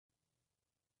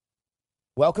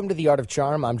Welcome to The Art of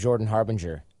Charm. I'm Jordan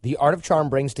Harbinger. The Art of Charm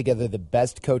brings together the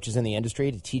best coaches in the industry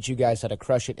to teach you guys how to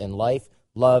crush it in life,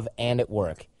 love, and at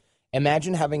work.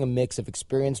 Imagine having a mix of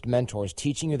experienced mentors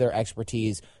teaching you their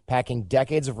expertise, packing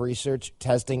decades of research,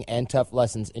 testing, and tough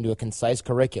lessons into a concise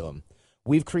curriculum.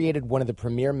 We've created one of the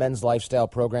premier men's lifestyle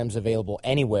programs available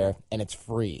anywhere, and it's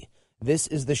free. This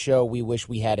is the show we wish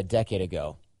we had a decade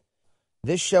ago.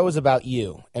 This show is about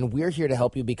you, and we're here to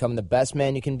help you become the best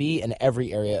man you can be in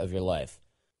every area of your life.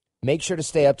 Make sure to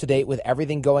stay up to date with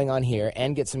everything going on here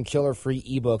and get some killer free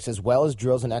ebooks as well as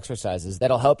drills and exercises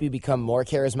that'll help you become more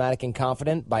charismatic and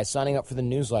confident by signing up for the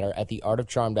newsletter at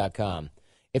theartofcharm.com.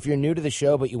 If you're new to the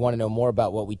show but you want to know more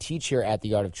about what we teach here at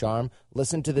The Art of Charm,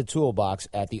 listen to the Toolbox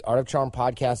at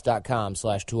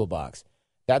theartofcharmpodcast.com/toolbox.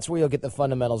 That's where you'll get the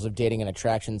fundamentals of dating and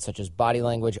attraction such as body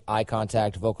language, eye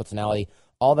contact, vocal tonality,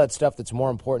 all that stuff that's more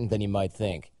important than you might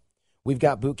think. We've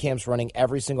got boot camps running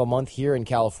every single month here in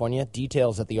California.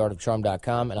 Details at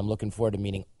theartofcharm.com, and I'm looking forward to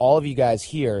meeting all of you guys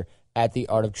here at The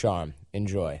Art of Charm.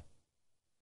 Enjoy.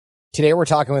 Today we're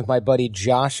talking with my buddy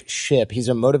Josh Shipp. He's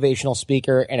a motivational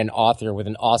speaker and an author with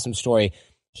an awesome story.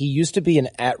 He used to be an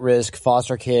at-risk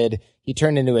foster kid. He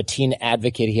turned into a teen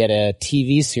advocate. He had a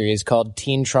TV series called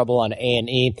Teen Trouble on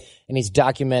A&E, and he's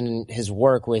documenting his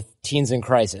work with teens in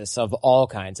crisis of all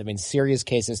kinds. I mean, serious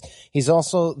cases. He's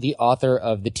also the author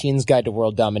of The Teen's Guide to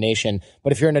World Domination.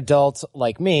 But if you're an adult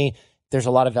like me, there's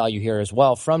a lot of value here as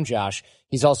well from Josh.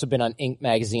 He's also been on Inc.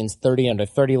 magazine's 30 Under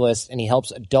 30 list, and he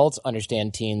helps adults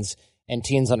understand teens and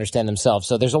teens understand themselves.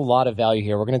 So there's a lot of value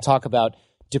here. We're going to talk about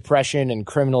depression and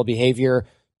criminal behavior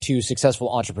to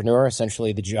successful entrepreneur,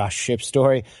 essentially the Josh Shipp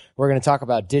story. We're going to talk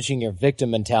about ditching your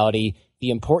victim mentality, the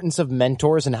importance of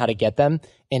mentors and how to get them,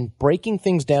 and breaking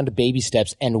things down to baby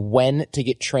steps and when to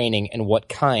get training and what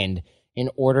kind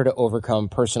in order to overcome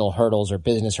personal hurdles or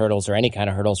business hurdles or any kind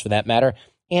of hurdles for that matter,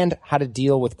 and how to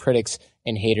deal with critics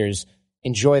and haters.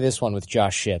 Enjoy this one with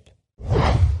Josh Shipp.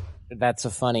 That's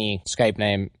a funny Skype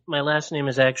name. My last name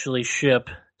is actually Shipp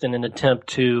in an attempt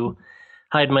to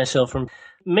hide myself from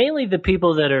mainly the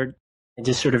people that are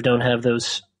just sort of don't have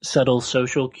those subtle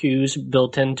social cues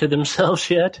built into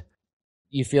themselves yet.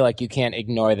 You feel like you can't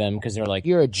ignore them because they're like,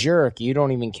 you're a jerk. You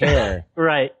don't even care.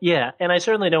 Right. Yeah. And I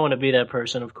certainly don't want to be that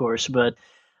person, of course. But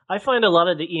I find a lot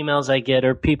of the emails I get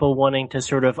are people wanting to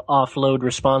sort of offload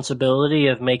responsibility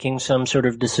of making some sort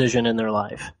of decision in their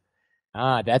life.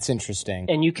 Ah, that's interesting.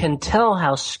 And you can tell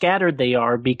how scattered they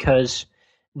are because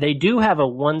they do have a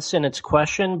one-sentence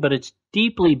question, but it's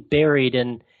deeply buried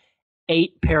in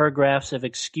 8 paragraphs of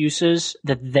excuses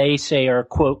that they say are,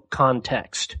 quote,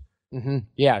 context. Mm-hmm.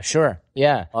 Yeah, sure.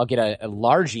 Yeah. I'll get a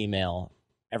large email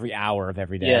every hour of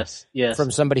every day. Yes.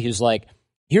 From somebody who's like,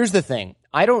 here's the thing.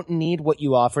 I don't need what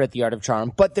you offer at The Art of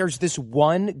Charm, but there's this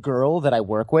one girl that I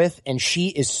work with, and she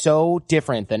is so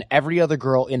different than every other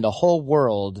girl in the whole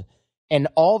world, and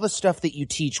all the stuff that you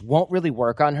teach won't really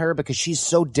work on her because she's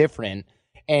so different.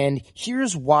 And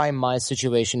here's why my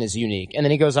situation is unique. And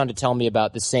then he goes on to tell me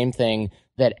about the same thing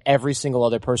that every single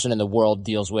other person in the world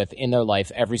deals with in their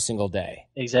life every single day.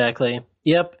 Exactly.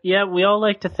 Yep. Yeah, we all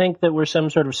like to think that we're some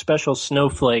sort of special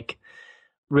snowflake.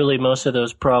 Really, most of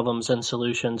those problems and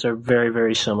solutions are very,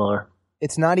 very similar.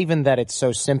 It's not even that it's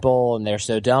so simple and they're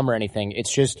so dumb or anything.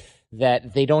 It's just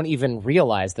that they don't even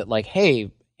realize that, like,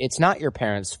 hey, it's not your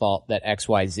parents' fault that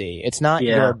XYZ. It's not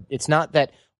it's not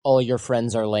that all your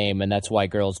friends are lame and that's why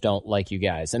girls don't like you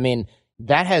guys. I mean,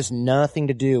 that has nothing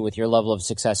to do with your level of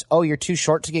success. Oh, you're too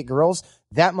short to get girls?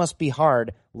 That must be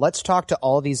hard. Let's talk to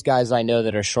all these guys I know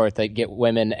that are short that get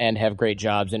women and have great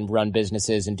jobs and run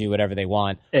businesses and do whatever they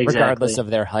want, regardless of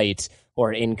their height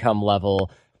or income level.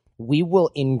 We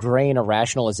will ingrain a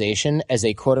rationalization as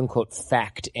a quote-unquote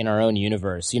fact in our own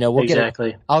universe. You know,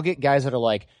 I'll get guys that are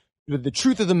like, the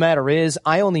truth of the matter is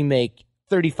I only make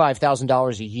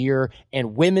 $35,000 a year,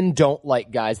 and women don't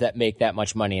like guys that make that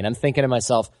much money. And I'm thinking to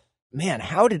myself, man,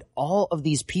 how did all of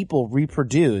these people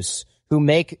reproduce who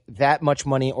make that much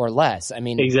money or less? I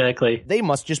mean, exactly. They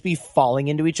must just be falling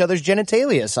into each other's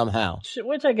genitalia somehow.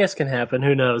 Which I guess can happen.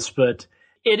 Who knows? But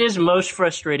it is most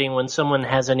frustrating when someone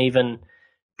hasn't even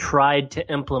tried to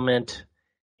implement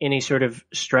any sort of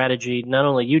strategy. Not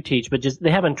only you teach, but just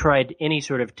they haven't tried any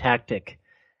sort of tactic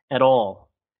at all.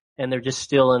 And they're just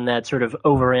still in that sort of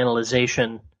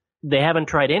overanalyzation. They haven't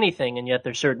tried anything, and yet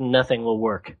they're certain nothing will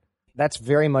work. That's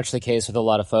very much the case with a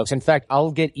lot of folks. In fact,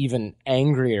 I'll get even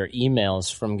angrier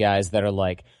emails from guys that are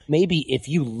like, maybe if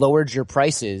you lowered your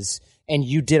prices and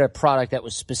you did a product that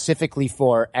was specifically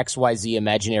for XYZ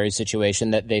imaginary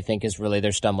situation that they think is really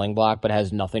their stumbling block but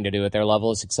has nothing to do with their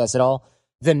level of success at all,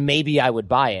 then maybe I would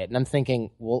buy it. And I'm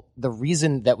thinking, well, the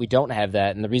reason that we don't have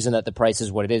that and the reason that the price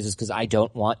is what it is because I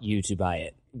don't want you to buy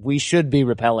it. We should be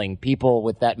repelling people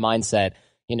with that mindset.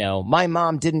 You know, my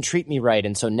mom didn't treat me right,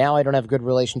 and so now I don't have good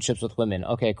relationships with women.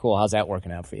 Okay, cool. How's that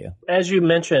working out for you? As you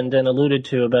mentioned and alluded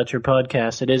to about your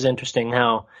podcast, it is interesting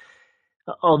how,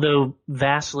 although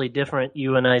vastly different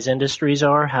you and I's industries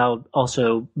are, how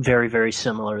also very, very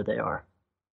similar they are.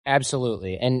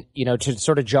 Absolutely. And, you know, to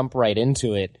sort of jump right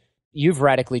into it, you've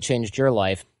radically changed your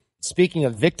life. Speaking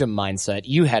of victim mindset,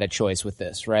 you had a choice with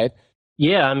this, right?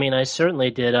 Yeah, I mean, I certainly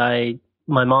did.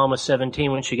 My mom was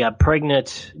 17 when she got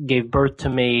pregnant, gave birth to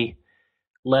me,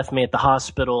 left me at the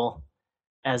hospital.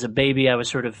 As a baby, I was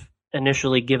sort of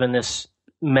initially given this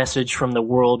message from the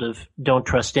world of don't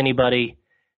trust anybody.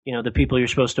 You know, the people you're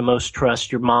supposed to most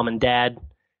trust, your mom and dad,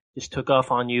 just took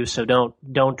off on you, so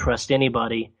don't trust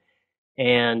anybody.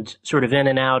 And sort of in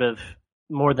and out of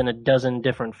more than a dozen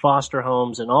different foster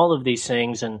homes and all of these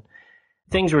things. And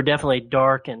things were definitely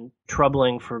dark and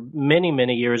troubling for many,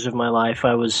 many years of my life.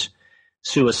 I was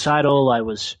suicidal. I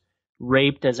was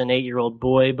raped as an 8-year-old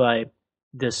boy by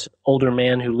this older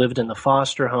man who lived in the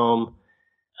foster home.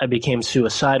 I became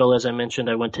suicidal, as I mentioned.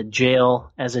 I went to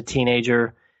jail as a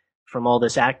teenager from all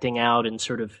this acting out and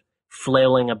sort of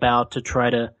flailing about to try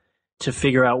to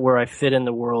figure out where I fit in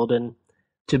the world. And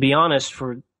to be honest,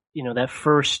 for, you know, that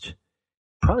first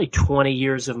probably 20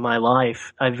 years of my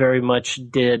life, I very much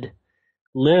did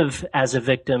live as a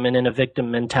victim and in a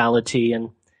victim mentality. And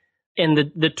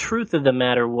the truth of the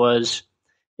matter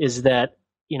is that,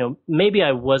 you know, maybe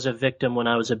I was a victim when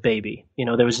I was a baby. You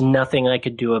know, there was nothing I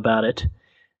could do about it.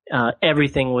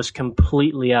 Everything was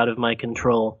completely out of my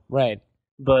control. Right.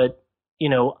 But, you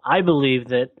know, I believe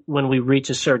that when we reach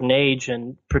a certain age,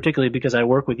 and particularly because I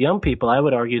work with young people, I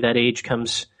would argue that age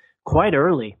comes quite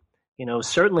early. You know,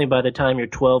 certainly by the time you're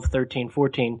 12, 13,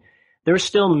 14, there are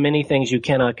still many things you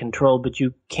cannot control, but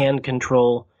you can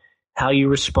control how you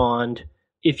respond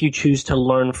if you choose to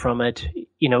learn from it.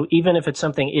 You know, even if it's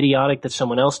something idiotic that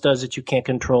someone else does that you can't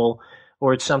control,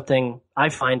 or it's something I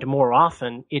find more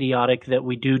often idiotic that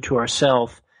we do to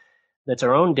ourselves that's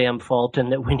our own damn fault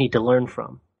and that we need to learn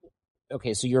from.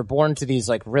 Okay, so you're born to these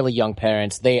like really young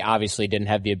parents. They obviously didn't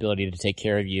have the ability to take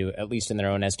care of you, at least in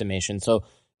their own estimation. So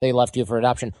they left you for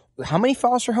adoption. How many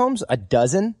foster homes? A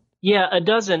dozen? Yeah, a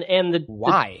dozen. And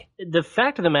why? The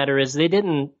fact of the matter is they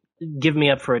didn't give me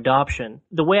up for adoption.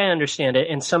 The way I understand it,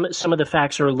 and some of the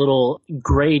facts are a little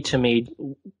gray to me.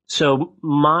 So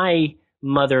my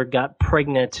mother got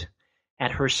pregnant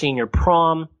at her senior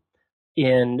prom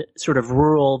in sort of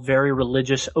rural, very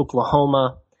religious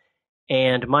Oklahoma.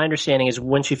 And my understanding is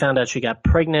when she found out she got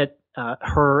pregnant,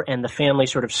 her and the family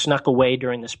sort of snuck away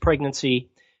during this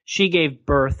pregnancy. She gave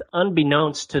birth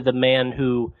unbeknownst to the man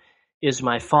who is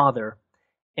my father.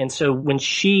 And so when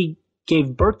she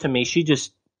gave birth to me, she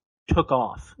just took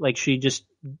off. Like she just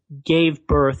gave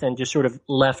birth and just sort of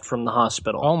left from the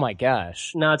hospital. Oh my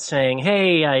gosh. Not saying,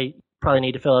 hey, I probably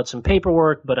need to fill out some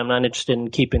paperwork, but I'm not interested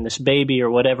in keeping this baby or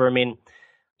whatever. I mean,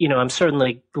 you know, I'm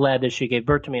certainly glad that she gave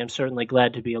birth to me. I'm certainly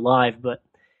glad to be alive, but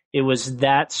it was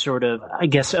that sort of, I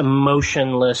guess,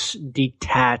 emotionless,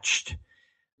 detached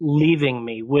leaving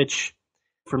me, which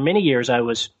for many years I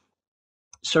was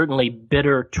certainly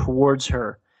bitter towards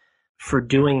her for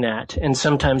doing that. And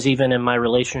sometimes even in my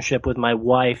relationship with my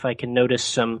wife, I can notice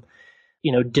some,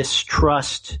 you know,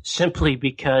 distrust simply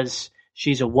because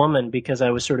she's a woman, because I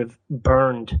was sort of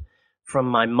burned from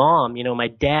my mom. You know, my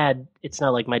dad, it's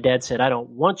not like my dad said, I don't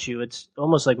want you. It's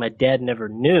almost like my dad never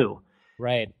knew.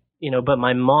 Right. You know, but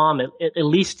my mom, at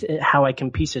least how I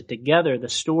can piece it together, the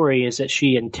story is that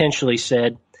she intentionally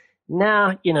said,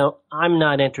 nah, you know, I'm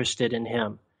not interested in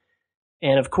him.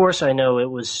 And of course I know it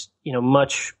was, you know,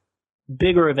 much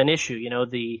bigger of an issue, you know,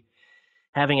 the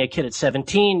having a kid at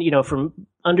 17, you know, from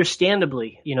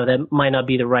understandably, you know, that might not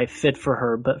be the right fit for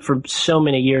her. But for so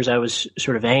many years, I was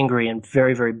sort of angry and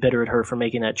very, very bitter at her for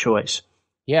making that choice.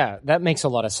 Yeah, that makes a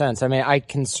lot of sense. I mean, I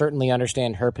can certainly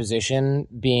understand her position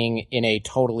being in a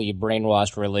totally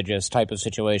brainwashed religious type of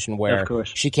situation where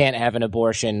she can't have an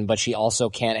abortion, but she also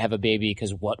can't have a baby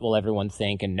because what will everyone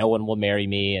think and no one will marry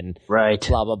me and blah,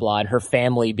 blah, blah. And her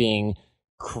family being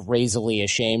crazily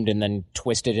ashamed and then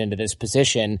twisted into this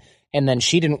position. And then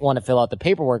she didn't want to fill out the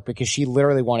paperwork because she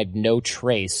literally wanted no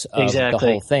trace of the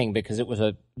whole thing because it was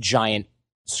a giant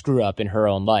screw up in her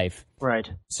own life. Right.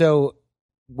 So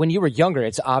when you were younger,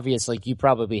 it's obvious like you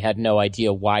probably had no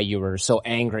idea why you were so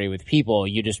angry with people.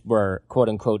 You just were, quote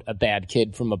unquote, a bad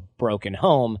kid from a broken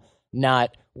home,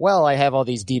 not, well, I have all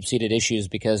these deep-seated issues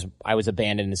because I was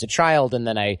abandoned as a child and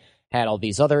then I had all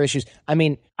these other issues. I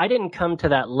mean, I didn't come to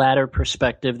that latter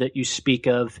perspective that you speak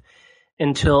of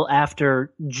until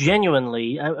after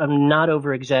genuinely, I'm not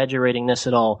over exaggerating this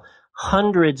at all,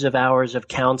 hundreds of hours of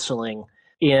counseling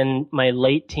in my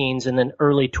late teens and then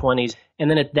early 20s. And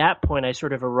then at that point, I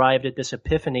sort of arrived at this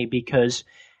epiphany because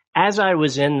as I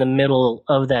was in the middle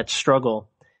of that struggle,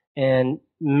 and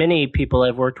many people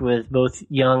I've worked with, both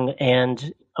young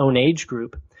and own age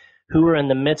group, who are in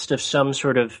the midst of some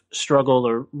sort of struggle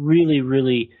or really,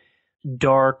 really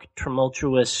dark,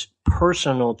 tumultuous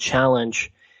personal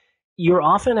challenge, you're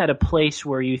often at a place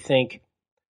where you think,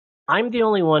 I'm the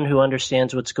only one who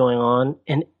understands what's going on,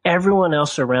 and everyone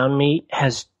else around me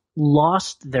has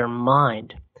lost their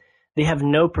mind. They have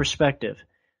no perspective.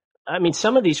 I mean,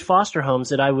 some of these foster homes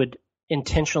that I would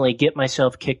intentionally get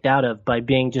myself kicked out of by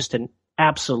being just an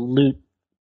absolute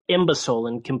imbecile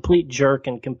and complete jerk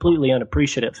and completely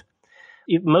unappreciative.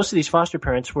 Most of these foster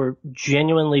parents were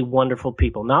genuinely wonderful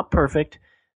people, not perfect,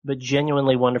 but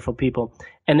genuinely wonderful people.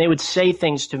 And they would say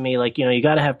things to me like, you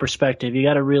got to have perspective. You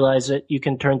got to realize that you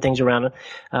can turn things around.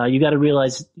 You got to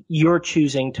realize you're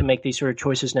choosing to make these sort of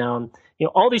choices now. And,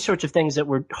 all these sorts of things that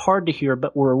were hard to hear,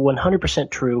 but were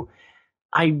 100% true.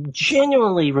 I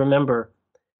genuinely remember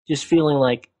just feeling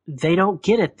like they don't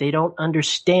get it. They don't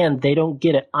understand. They don't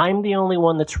get it. I'm the only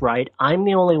one that's right. I'm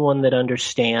the only one that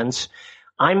understands.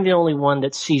 I'm the only one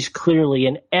that sees clearly,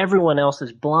 and everyone else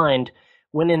is blind.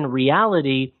 When in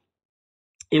reality,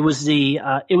 it was the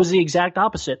exact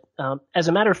opposite. As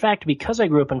a matter of fact, because I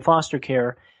grew up in foster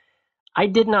care, I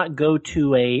did not go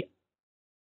to a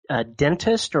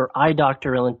dentist or eye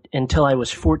doctor until I was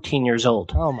 14 years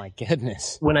old. Oh my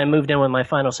goodness! When I moved in with my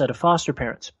final set of foster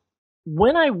parents,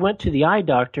 when I went to the eye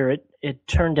doctor, it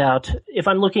turned out, if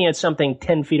I'm looking at something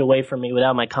 10 feet away from me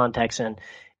without my contacts in,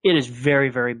 it is very,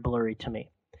 very blurry to me.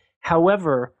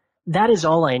 However, that is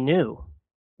all I knew,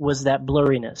 was that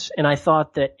blurriness. And I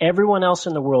thought that everyone else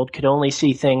in the world could only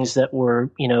see things that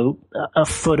were, a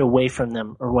foot away from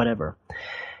them or whatever.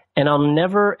 And I'll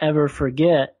never, ever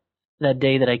forget that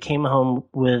day that I came home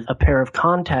with a pair of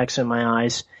contacts in my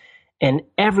eyes and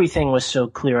everything was so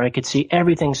clear. I could see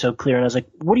everything so clear. And I was like,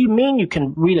 what do you mean you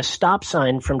can read a stop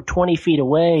sign from 20 feet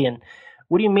away? And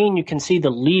what do you mean you can see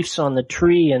the leaves on the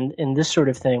tree and this sort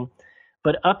of thing?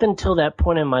 But up until that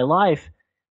point in my life,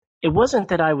 it wasn't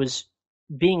that I was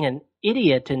being an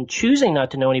idiot and choosing not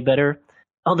to know any better,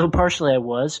 although partially I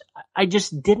was. I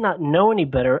just did not know any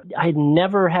better. I had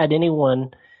never had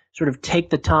anyone sort of take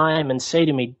the time and say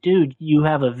to me, dude, you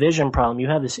have a vision problem. You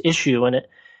have this issue. And it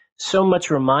so much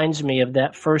reminds me of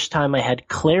that first time I had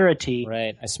clarity.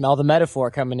 Right. I smell the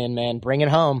metaphor coming in, man. Bring it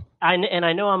home. I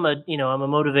know I'm a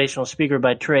motivational speaker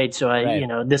by trade. So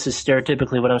this is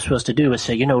stereotypically what I'm supposed to do is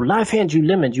say, life hands you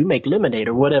lemons, you make lemonade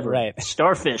or whatever. Right.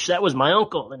 Starfish. That was my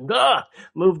uncle. And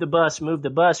move the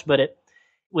bus. But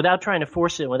without trying to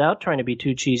force it, without trying to be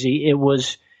too cheesy, it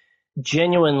was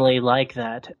genuinely like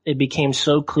that. It became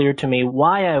so clear to me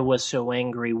why I was so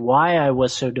angry, why I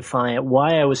was so defiant,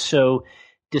 why I was so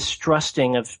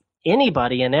distrusting of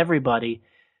anybody and everybody.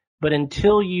 But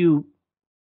until you,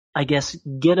 I guess,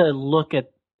 get a look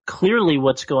at clearly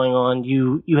what's going on,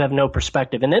 you have no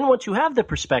perspective. And then once you have the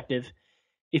perspective,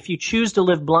 if you choose to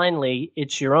live blindly,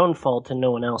 it's your own fault and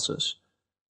no one else's.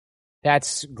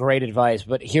 That's great advice.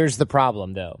 But here's the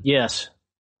problem, though. Yes.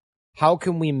 How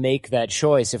can we make that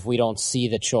choice if we don't see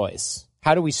the choice?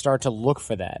 How do we start to look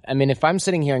for that? I mean, if I'm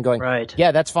sitting here and going, right,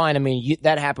 yeah, that's fine. I mean,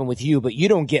 that happened with you, but you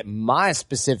don't get my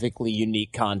specifically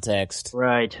unique context.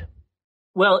 Right.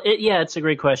 Well, it's a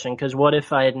great question, because what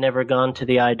if I had never gone to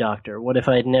the eye doctor? What if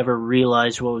I had never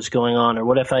realized what was going on? Or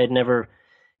what if I had never,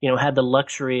 had the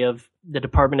luxury of the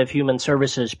Department of Human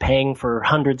Services paying for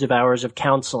hundreds of hours of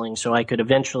counseling so I could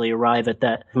eventually arrive at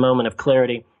that moment of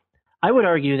clarity? I would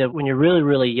argue that when you're really,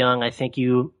 really young, I think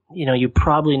you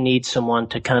probably need someone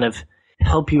to kind of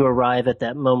help you arrive at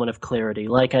that moment of clarity.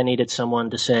 Like I needed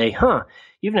someone to say,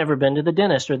 you've never been to the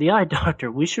dentist or the eye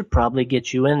doctor. We should probably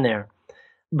get you in there.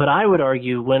 But I would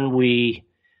argue when we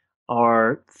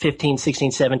are 15, 16,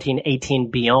 17,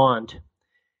 18, beyond,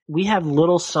 we have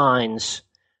little signs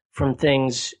from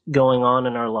things going on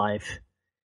in our life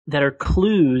that are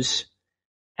clues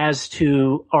as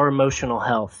to our emotional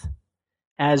health,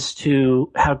 as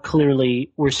to how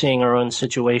clearly we're seeing our own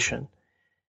situation.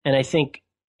 And I think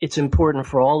it's important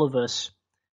for all of us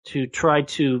to try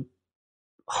to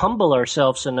humble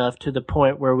ourselves enough to the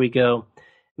point where we go,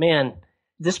 man,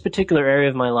 this particular area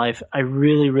of my life, I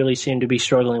really, really seem to be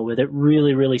struggling with. It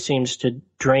really, really seems to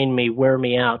drain me, wear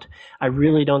me out. I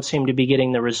really don't seem to be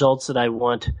getting the results that I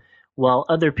want, while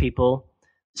other people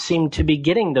seem to be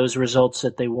getting those results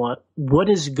that they want. What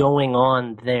is going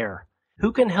on there?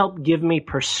 Who can help give me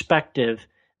perspective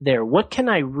there? What can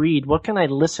I read? What can I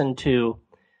listen to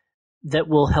that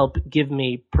will help give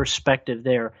me perspective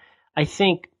there. I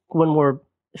think when we're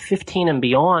 15 and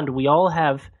beyond, we all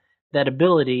have that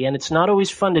ability, and it's not always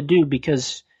fun to do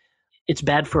because it's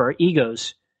bad for our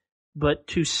egos, but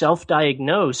to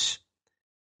self-diagnose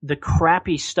the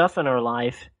crappy stuff in our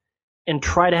life and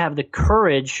try to have the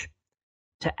courage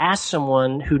to ask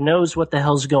someone who knows what the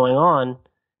hell's going on,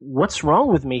 what's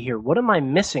wrong with me here? What am I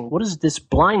missing? What is this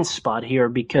blind spot here?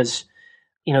 Because,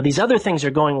 these other things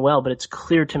are going well, but it's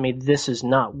clear to me this is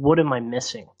not. What am I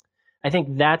missing? I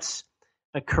think that's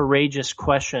a courageous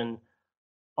question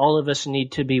all of us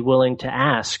need to be willing to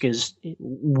ask is,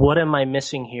 what am I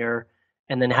missing here?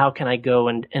 And then how can I go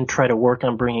and try to work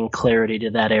on bringing clarity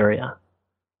to that area?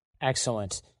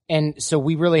 Excellent. And so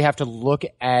we really have to look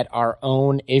at our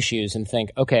own issues and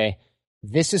think, okay,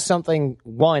 this is something,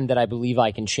 one, that I believe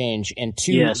I can change, and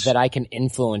two, Yes. that I can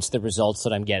influence the results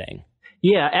that I'm getting.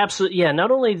 Yeah, absolutely. Yeah,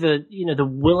 not only the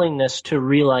willingness to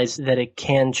realize that it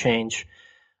can change,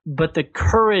 but the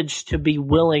courage to be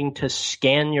willing to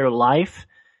scan your life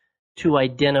to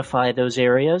identify those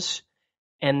areas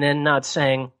and then not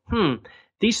saying,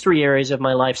 these 3 areas of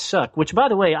my life suck, which, by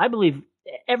the way, I believe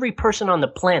every person on the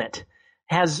planet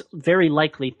has very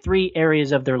likely 3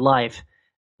 areas of their life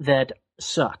that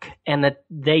suck and that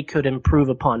they could improve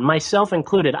upon. Myself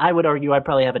included, I would argue I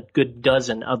probably have a good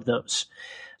dozen of those.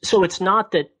 So it's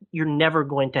not that you're never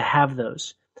going to have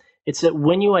those. It's that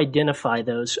when you identify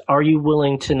those, are you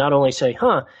willing to not only say,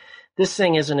 this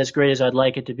thing isn't as great as I'd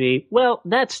like it to be, well,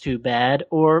 that's too bad,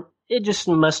 or it just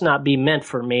must not be meant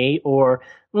for me, or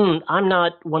I'm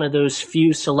not one of those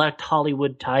few select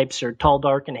Hollywood types, or tall,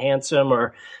 dark, and handsome,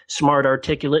 or smart,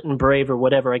 articulate, and brave, or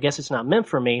whatever. I guess it's not meant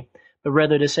for me, but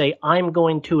rather to say, I'm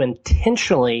going to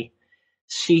intentionally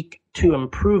seek to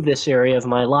improve this area of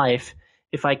my life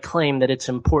if I claim that it's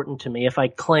important to me, if I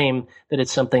claim that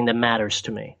it's something that matters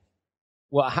to me.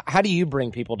 Well, how do you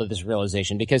bring people to this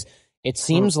realization? Because it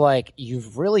seems like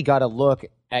you've really got to look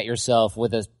at yourself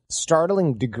with a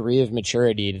startling degree of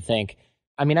maturity to think,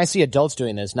 I see adults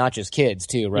doing this, not just kids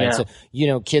too, right? Yeah.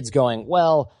 So, kids going,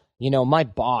 well, my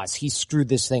boss, he screwed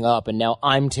this thing up and now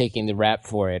I'm taking the rap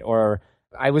for it. Or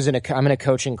I'm in a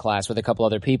coaching class with a couple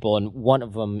other people and one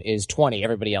of them is 20.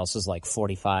 Everybody else is like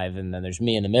 45. And then there's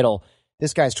me in the middle.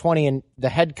 This guy's 20 and the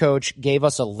head coach gave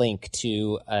us a link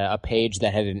to a page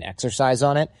that had an exercise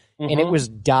on it. And it was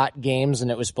dot games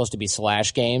and it was supposed to be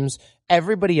slash games.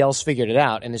 Everybody else figured it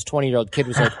out. And this 20-year-old kid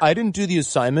was like, I didn't do the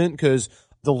assignment because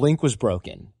the link was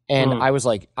broken. And I was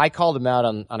like, I called him out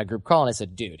on a group call and I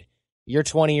said, dude, you're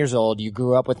 20 years old. You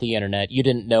grew up with the internet. You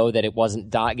didn't know that it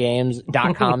wasn't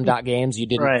 .com .games. You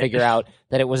didn't figure out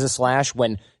that it was a slash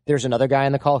when there's another guy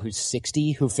on the call who's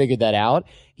 60 who figured that out.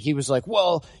 He was like,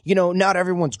 well, not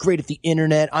everyone's great at the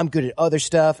internet. I'm good at other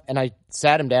stuff. And I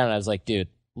sat him down and I was like, dude,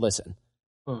 listen,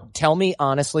 tell me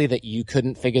honestly that you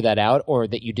couldn't figure that out or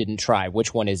that you didn't try.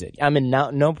 Which one is it? I'm in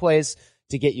no place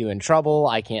to get you in trouble.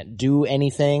 I can't do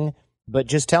anything, but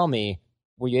just tell me,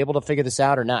 were you able to figure this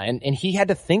out or not? And he had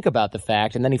to think about the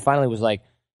fact. And then he finally was like,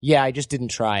 yeah, I just didn't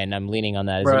try. And I'm leaning on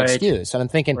that as an excuse. And I'm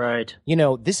thinking,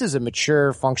 this is a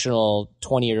mature, functional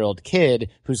 20-year-old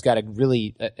kid who's got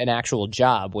an actual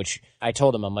job, which I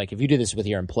told him, I'm like, if you do this with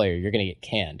your employer, you're going to get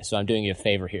canned. So I'm doing you a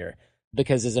favor here.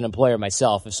 Because as an employer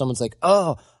myself, if someone's like,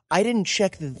 oh, I didn't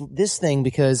check this thing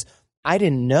because I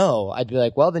didn't know, I'd be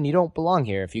like, well, then you don't belong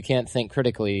here if you can't think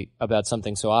critically about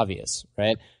something so obvious,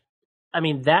 right?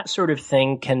 That sort of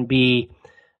thing can be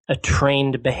a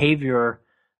trained behavior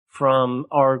from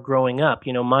our growing up.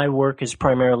 My work is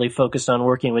primarily focused on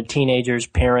working with teenagers,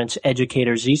 parents,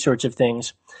 educators, these sorts of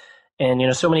things.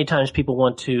 And, so many times people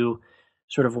want to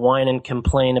sort of whine and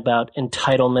complain about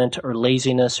entitlement or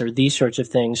laziness or these sorts of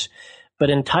things. But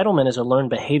entitlement is a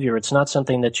learned behavior. It's not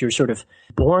something that you're sort of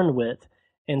born with.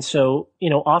 And so,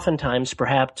 oftentimes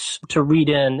perhaps to read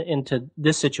into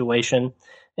this situation,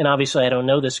 and obviously I don't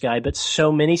know this guy, but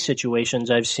so many situations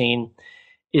I've seen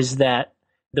is that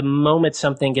the moment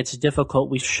something gets difficult,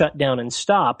 we shut down and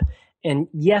stop. And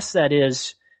yes, that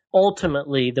is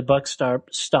ultimately the buck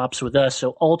stops with us.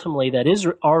 So ultimately that is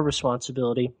our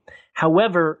responsibility.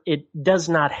 However, it does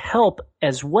not help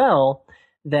as well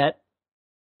that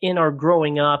in our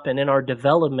growing up and in our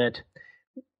development,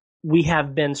 we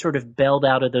have been sort of bailed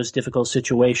out of those difficult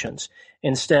situations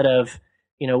instead of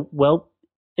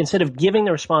giving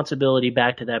the responsibility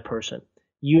back to that person.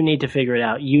 You need to figure it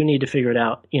out. You need to figure it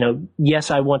out.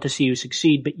 Yes, I want to see you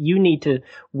succeed, but you need to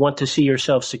want to see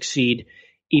yourself succeed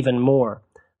even more.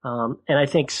 And I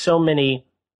think so many,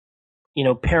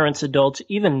 parents, adults,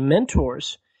 even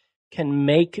mentors can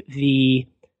make the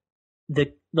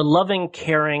loving,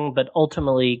 caring, but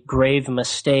ultimately grave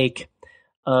mistake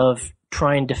of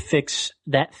trying to fix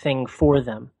that thing for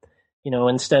them.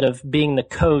 Instead of being the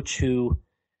coach who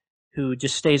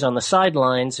just stays on the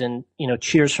sidelines and,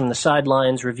 cheers from the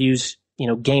sidelines, reviews,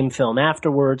 game film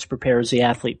afterwards, prepares the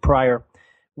athlete prior,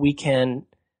 we can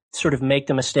sort of make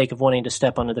the mistake of wanting to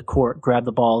step onto the court, grab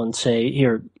the ball and say,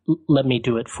 here, let me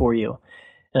do it for you.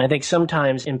 And I think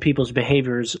sometimes in people's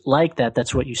behaviors like that,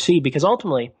 that's what you see, because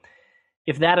ultimately,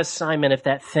 if that assignment, if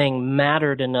that thing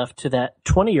mattered enough to that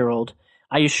 20-year-old,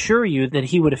 I assure you that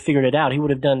he would have figured it out. He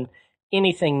would have done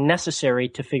anything necessary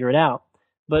to figure it out.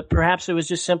 But perhaps it was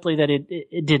just simply that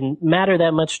it didn't matter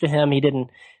that much to him. He didn't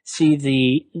see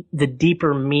the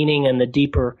deeper meaning and the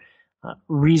deeper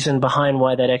reason behind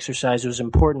why that exercise was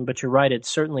important. But you're right, it's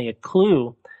certainly a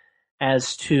clue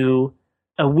as to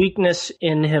a weakness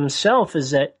in himself,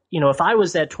 is that, if I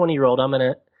was that 20-year-old,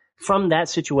 from that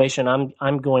situation,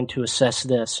 I'm going to assess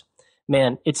this.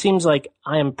 Man, it seems like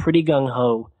I am pretty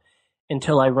gung-ho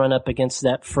until I run up against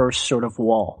that first sort of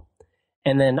wall.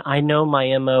 And then I know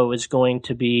my MO is going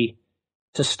to be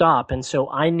to stop. And so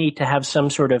I need to have some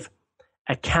sort of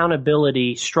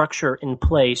accountability structure in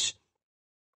place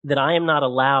that I am not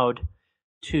allowed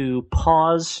to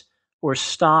pause or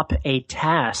stop a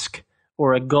task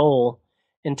or a goal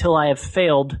until I have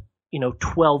failed,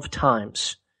 12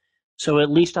 times. So at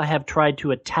least I have tried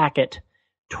to attack it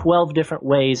 12 different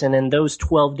ways. And in those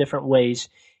 12 different ways,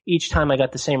 each time I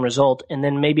got the same result. And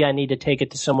then maybe I need to take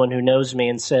it to someone who knows me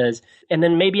and says, and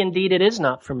then maybe indeed it is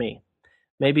not for me.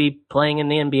 Maybe playing in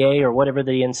the NBA or whatever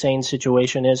the insane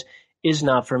situation is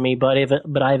not for me, but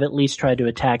I've at least tried to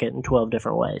attack it in 12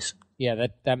 different ways. Yeah,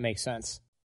 that makes sense.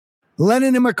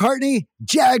 Lennon and McCartney,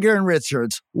 Jagger and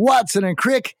Richards, Watson and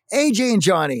Crick, AJ and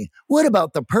Johnny. What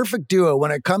about the perfect duo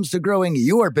when it comes to growing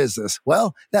your business?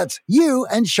 Well, that's you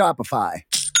and Shopify.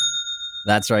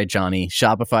 That's right, Johnny.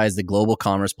 Shopify is the global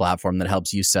commerce platform that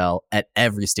helps you sell at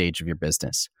every stage of your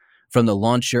business. From the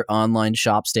launch your online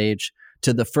shop stage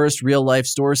to the first real life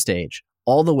store stage,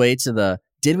 all the way to the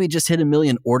did we just hit 1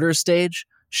 million orders stage?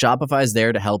 Shopify is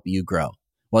there to help you grow.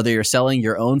 Whether you're selling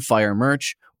your own fire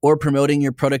merch or promoting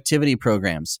your productivity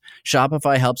programs,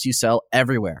 Shopify helps you sell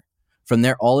everywhere. From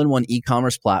their all-in-one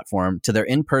e-commerce platform to their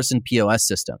in-person POS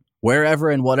system, wherever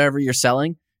and whatever you're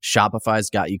selling, Shopify's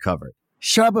got you covered.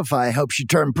 Shopify helps you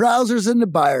turn browsers into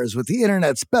buyers with the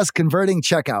internet's best converting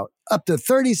checkout, up to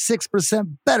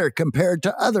 36% better compared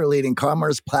to other leading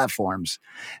commerce platforms.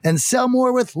 And sell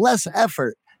more with less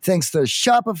effort thanks to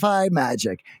Shopify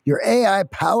Magic, your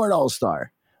AI-powered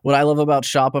all-star. What I love about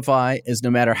Shopify is no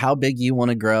matter how big you want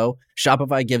to grow,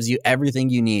 Shopify gives you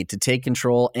everything you need to take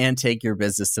control and take your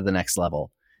business to the next level.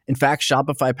 In fact,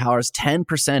 Shopify powers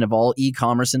 10% of all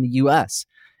e-commerce in the U.S.,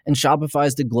 and Shopify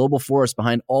is the global force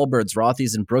behind Allbirds,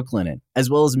 Rothy's, and Brooklinen, as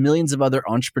well as millions of other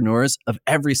entrepreneurs of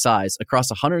every size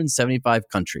across 175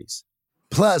 countries.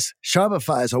 Plus,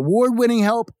 Shopify's award-winning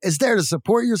help is there to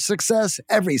support your success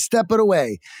every step of the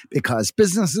way, because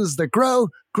businesses that grow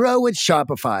with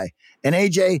Shopify. And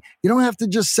AJ, you don't have to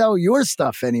just sell your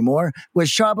stuff anymore. With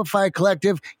Shopify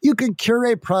Collective, you can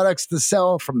curate products to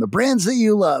sell from the brands that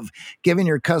you love, giving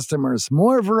your customers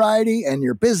more variety and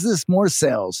your business more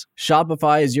sales.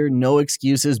 Shopify is your no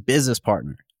excuses business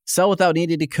partner. Sell without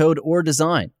needing to code or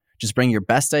design. Just bring your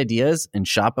best ideas and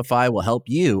Shopify will help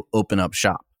you open up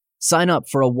shop. Sign up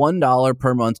for a $1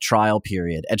 per month trial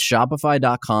period at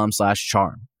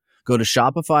shopify.com/charm. Go to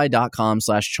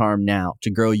shopify.com/charm now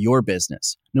to grow your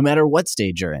business, no matter what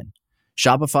stage you're in.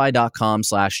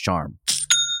 Shopify.com/charm.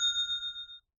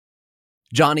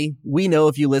 Johnny, we know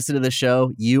if you listen to the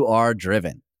show, you are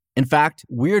driven. In fact,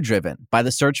 we're driven by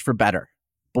the search for better.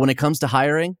 But when it comes to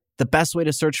hiring, the best way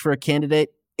to search for a candidate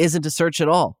isn't to search at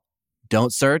all.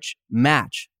 Don't search,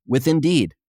 match with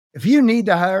Indeed. If you need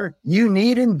to hire, you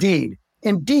need Indeed.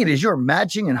 Indeed is your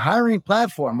matching and hiring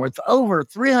platform with over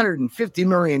 350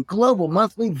 million global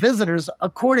monthly visitors,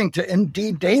 according to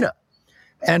Indeed data,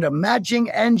 and a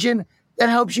matching engine that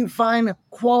helps you find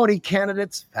quality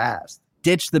candidates fast.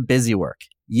 Ditch the busy work.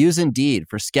 Use Indeed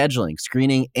for scheduling,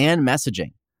 screening, and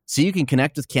messaging so you can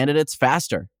connect with candidates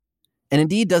faster. And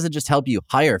Indeed doesn't just help you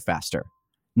hire faster.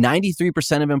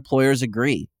 93% of employers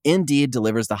agree Indeed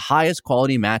delivers the highest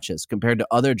quality matches compared to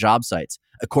other job sites,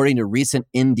 according to a recent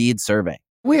Indeed survey.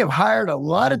 We have hired a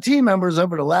lot of team members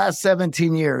over the last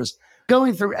 17 years.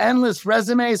 Going through endless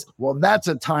resumes, well, that's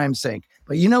a time sink.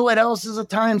 But you know what else is a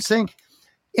time sink?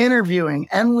 Interviewing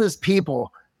endless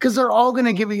people, because they're all going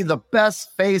to give you the best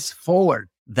face forward.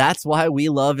 That's why we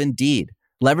love Indeed,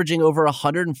 leveraging over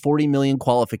 140 million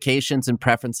qualifications and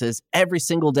preferences every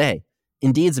single day.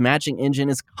 Indeed's matching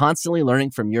engine is constantly learning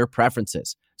from your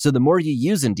preferences. So the more you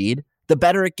use Indeed, the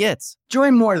better it gets.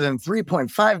 Join more than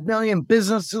 3.5 million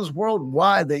businesses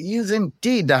worldwide that use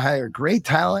Indeed to hire great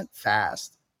talent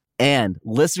fast. And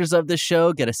listeners of this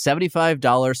show get a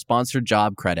 $75 sponsored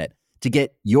job credit to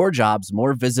get your jobs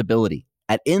more visibility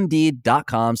at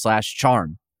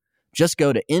Indeed.com/charm. Just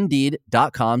go to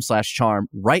Indeed.com/charm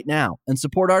right now and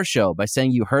support our show by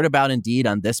saying you heard about Indeed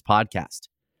on this podcast.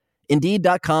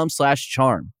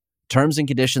 Indeed.com/charm. Terms and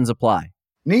conditions apply.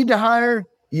 Need to hire?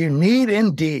 You need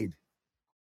Indeed.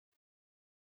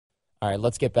 All right,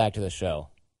 let's get back to the show.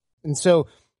 And so,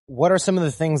 what are some of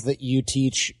the things that you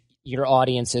teach your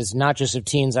audiences, not just of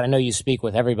teens? I know you speak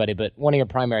with everybody, but one of your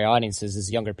primary audiences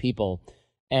is younger people.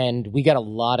 And we got a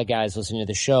lot of guys listening to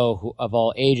the show who, of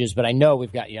all ages, but I know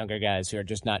we've got younger guys who are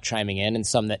just not chiming in and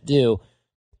some that do.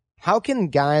 How can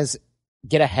guys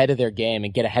get ahead of their game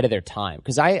and get ahead of their time?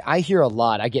 Because I hear a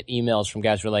lot. I get emails from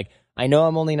guys who are like, I know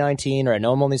I'm only 19 or I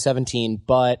know I'm only 17,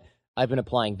 but I've been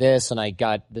applying this and I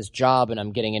got this job and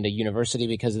I'm getting into university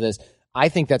because of this. I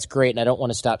think that's great and I don't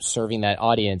want to stop serving that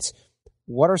audience.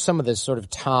 What are some of the sort of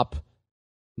top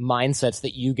mindsets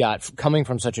that you got coming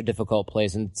from such a difficult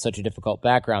place and such a difficult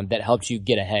background that helped you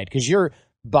get ahead? Because you're,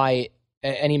 by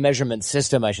any measurement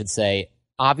system, I should say,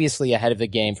 obviously ahead of the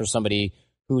game for somebody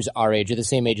who's our age. You're the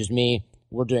same age as me.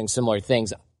 We're doing similar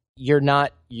things. You're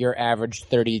not your average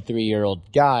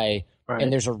 33-year-old guy, right?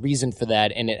 And there's a reason for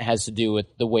that, and it has to do with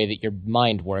the way that your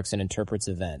mind works and interprets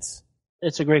events.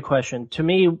 It's a great question. To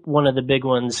me, one of the big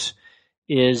ones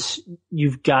is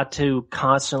you've got to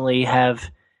constantly have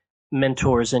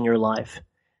mentors in your life.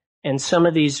 And some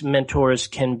of these mentors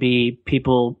can be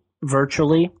people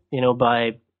virtually,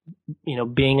 by,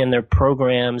 being in their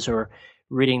programs or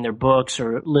reading their books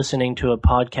or listening to a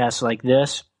podcast like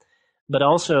this. But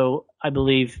also, I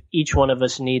believe each one of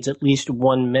us needs at least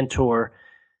one mentor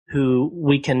who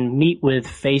we can meet with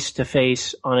face to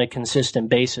face on a consistent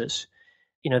basis.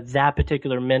 That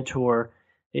particular mentor,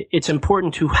 it's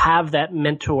important to have that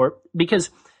mentor, because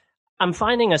I'm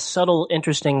finding a subtle,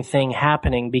 interesting thing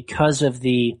happening because of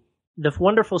the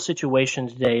wonderful situation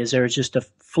today is there's just a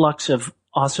flux of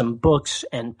awesome books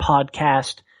and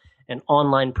podcasts and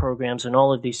online programs and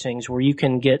all of these things where you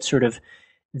can get sort of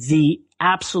the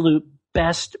absolute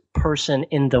best person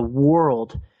in the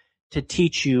world to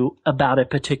teach you about a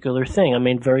particular thing. I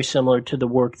mean, very similar to the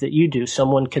work that you do.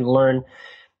 Someone can learn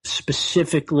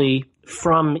specifically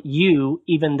from you,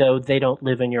 even though they don't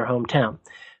live in your hometown.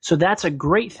 So that's a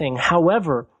great thing.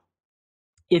 However,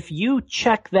 if you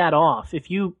check that off, if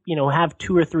you, have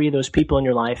 2 or 3 of those people in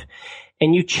your life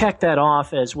and you check that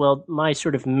off as, well, my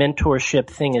sort of mentorship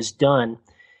thing is done,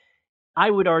 I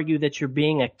would argue that you're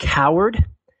being a coward,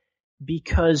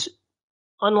 because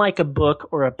unlike a book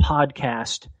or a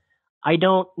podcast, I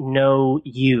don't know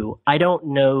you. I don't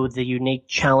know the unique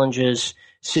challenges,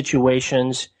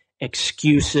 situations,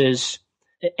 excuses,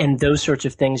 and those sorts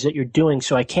of things that you're doing.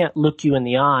 So I can't look you in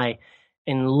the eye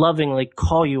and lovingly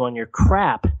call you on your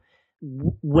crap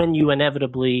when you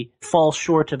inevitably fall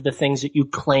short of the things that you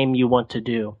claim you want to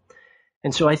do.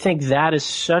 And so I think that is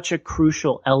such a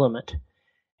crucial element.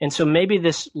 And so maybe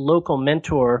this local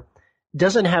mentor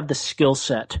doesn't have the skill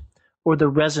set or the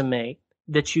resume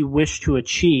that you wish to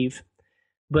achieve,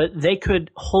 but they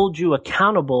could hold you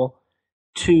accountable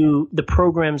to the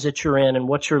programs that you're in and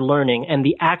what you're learning and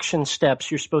the action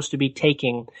steps you're supposed to be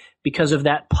taking because of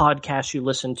that podcast you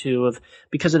listen to,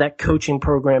 because of that coaching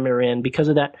program you're in, because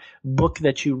of that book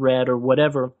that you read or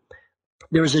whatever.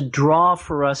 There's a draw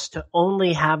for us to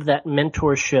only have that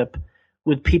mentorship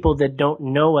with people that don't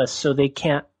know us so they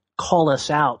can't call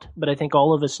us out. But I think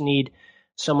all of us need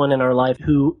someone in our life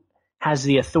who has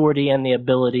the authority and the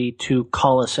ability to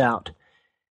call us out.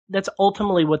 That's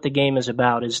ultimately what the game is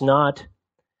about, is not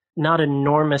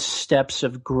enormous steps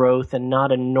of growth and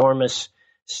not enormous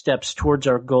steps towards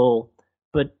our goal,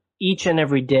 but each and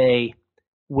every day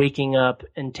waking up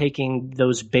and taking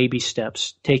those baby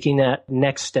steps, taking that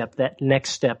next step, that next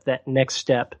step, that next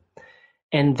step.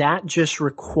 And that just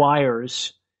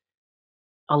requires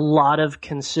a lot of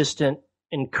consistent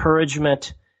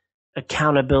encouragement,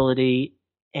 accountability,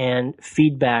 and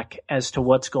feedback as to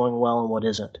what's going well and what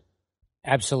isn't.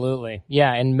 Absolutely.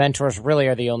 Yeah, and mentors really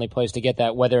are the only place to get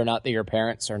that, whether or not they're your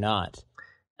parents or not.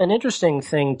 An interesting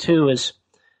thing, too, is,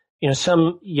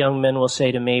 some young men will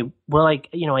say to me, well, I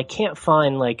can't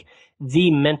find, the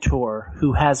mentor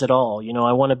who has it all.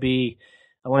 I want to be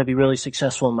really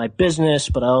successful in my business,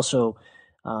 but I also,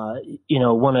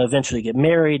 want to eventually get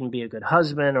married and be a good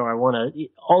husband, or I want to,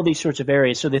 all these sorts of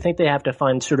areas. So they think they have to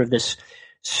find sort of this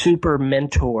super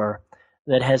mentor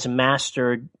that has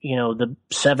mastered, the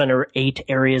 7 or 8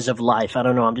 areas of life. I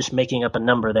don't know. I'm just making up a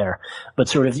number there, but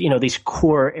sort of, these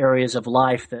core areas of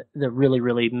life that really,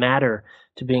 really matter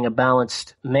to being a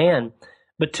balanced man.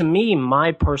 But to me,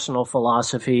 my personal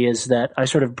philosophy is that I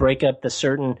sort of break up the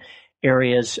certain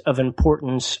areas of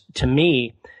importance to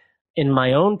me in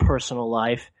my own personal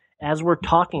life. As we're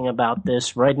talking about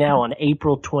this right now on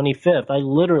April 25th, I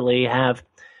literally have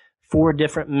 4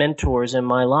 different mentors in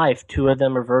my life. 2 of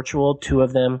them are virtual. 2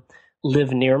 of them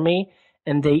live near me,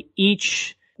 and they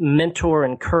each mentor,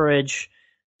 encourage,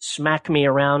 smack me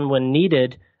around when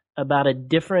needed about a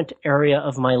different area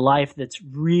of my life that's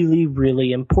really,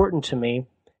 really important to me.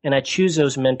 And I choose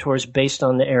those mentors based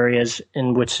on the areas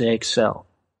in which they excel.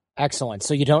 Excellent.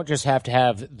 So you don't just have to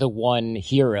have the one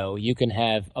hero. You can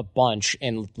have a bunch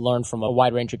and learn from a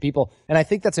wide range of people. And I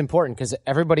think that's important because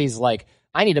everybody's like,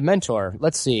 I need a mentor.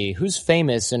 Let's see, who's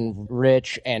famous and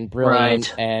rich and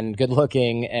brilliant and good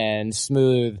looking and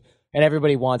smooth. And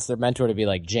everybody wants their mentor to be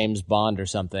like James Bond or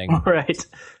something. Right.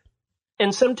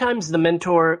 And sometimes the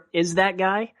mentor is that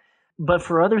guy, but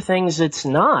for other things, it's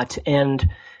not. And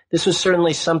this was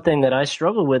certainly something that I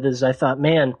struggled with is I thought,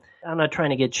 man, I'm not trying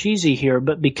to get cheesy here,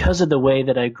 but because of the way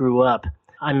that I grew up,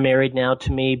 I'm married now.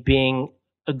 To me, being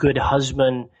a good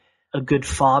husband, a good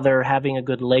father, having a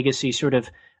good legacy, sort of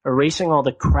erasing all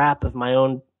the crap of my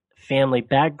own family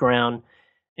background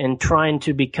and trying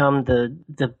to become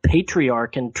the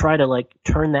patriarch and try to like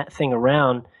turn that thing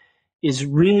around is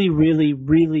really, really,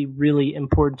 really, really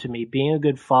important to me. Being a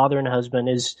good father and husband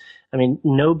is,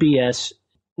 no BS.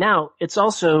 Now, it's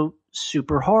also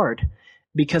super hard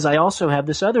because I also have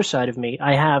this other side of me.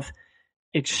 I have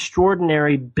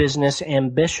extraordinary business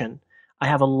ambition. I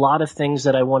have a lot of things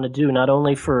that I want to do, not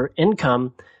only for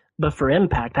income, but for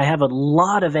impact. I have a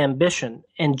lot of ambition,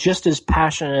 and just as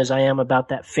passionate as I am about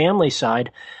that family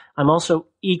side, I'm also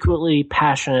equally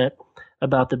passionate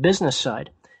about the business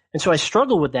side. And so I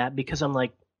struggle with that because I'm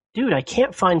like, dude, I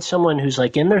can't find someone who's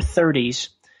like in their 30s,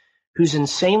 who's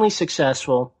insanely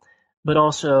successful, but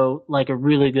also like a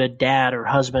really good dad or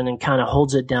husband and kind of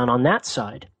holds it down on that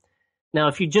side. Now,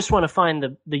 if you just want to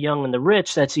find the young and the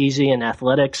rich, that's easy in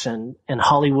athletics and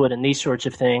Hollywood and these sorts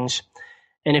of things.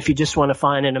 And if you just want to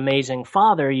find an amazing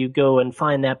father, you go and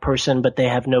find that person, but they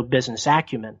have no business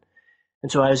acumen.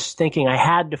 And so I was thinking I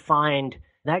had to find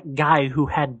that guy who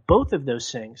had both of those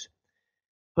things.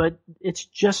 But it's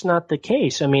just not the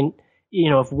case.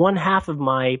 If one half of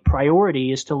my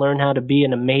priority is to learn how to be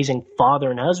an amazing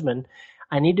father and husband,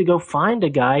 I need to go find a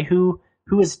guy who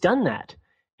has done that.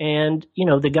 And,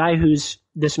 the guy who's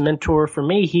this mentor for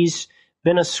me, he's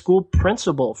been a school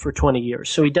principal for 20 years.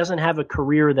 So he doesn't have a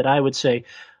career that I would say,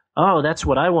 oh, that's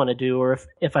what I want to do. Or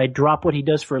if I drop what he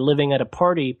does for a living at a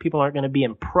party, people aren't going to be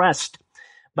impressed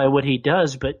by what he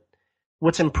does. But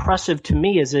what's impressive to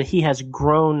me is that he has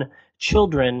grown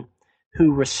children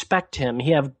who respect him.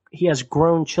 He has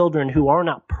grown children who are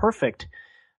not perfect,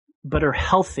 but are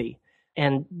healthy.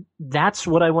 And that's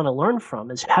what I want to learn from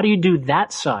is how do you do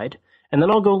that side? And then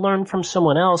I'll go learn from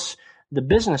someone else, the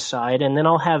business side, and then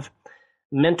I'll have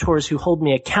mentors who hold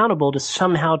me accountable to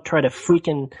somehow try to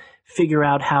freaking figure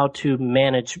out how to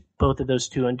manage both of those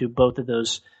two and do both of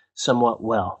those somewhat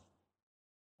well.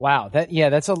 Wow.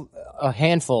 That's a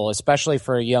handful, especially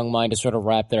for a young mind to sort of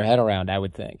wrap their head around, I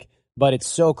would think. But it's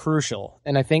so crucial.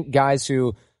 And I think guys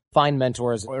who find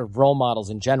mentors or role models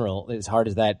in general, as hard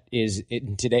as that is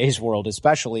in today's world,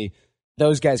 especially,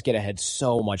 those guys get ahead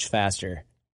so much faster.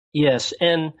 Yes,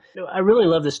 and I really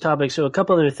love this topic. So a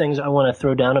couple other things I want to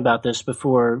throw down about this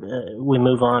before we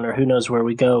move on, or who knows where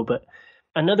we go. But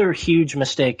another huge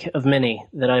mistake of many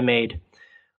that I made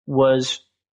was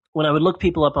when I would look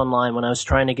people up online, when I was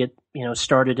trying to get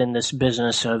started in this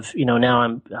business of now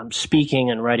I'm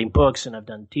speaking and writing books and I've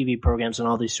done TV programs and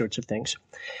all these sorts of things.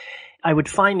 I would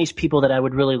find these people that I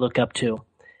would really look up to.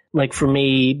 Like for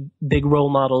me, big role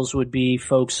models would be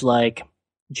folks like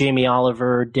Jamie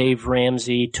Oliver, Dave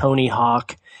Ramsey, Tony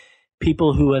Hawk,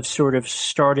 people who have sort of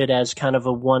started as kind of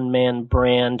a one-man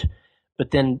brand,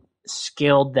 but then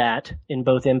scaled that in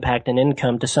both impact and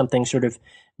income to something sort of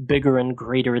bigger and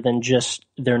greater than just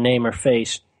their name or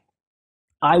face.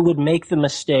 I would make the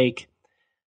mistake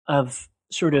of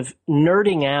sort of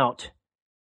nerding out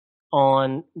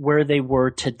on where they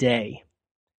were today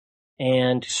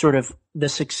and sort of the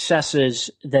successes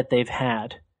that they've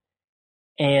had.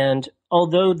 And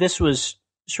although this was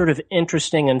sort of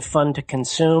interesting and fun to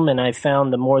consume, and I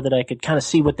found the more that I could kind of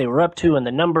see what they were up to and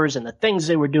the numbers and the things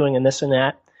they were doing and this and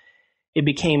that, it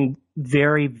became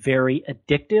very, very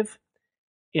addictive.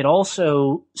 It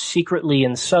also secretly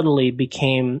and subtly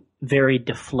became very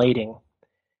deflating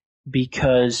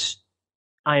because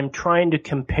I'm trying to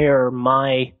compare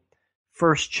my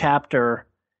first chapter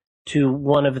to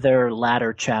one of their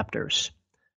latter chapters,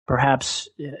 perhaps,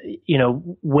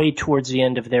 way towards the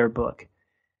end of their book.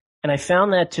 And I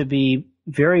found that to be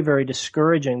very, very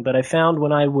discouraging. But I found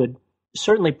when I would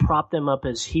certainly prop them up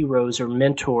as heroes or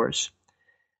mentors,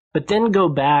 but then go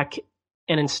back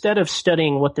and instead of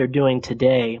studying what they're doing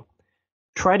today,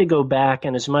 try to go back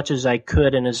and as much as I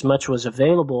could and as much was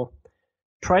available,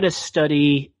 try to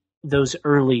study those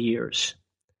early years.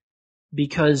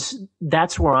 Because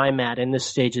that's where I'm at in this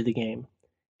stage of the game,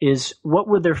 is what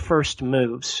were their first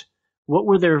moves? What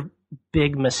were their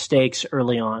big mistakes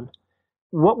early on?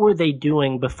 What were they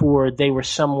doing before they were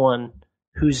someone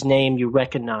whose name you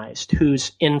recognized,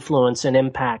 whose influence and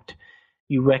impact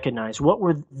you recognized? What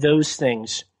were those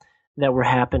things that were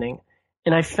happening?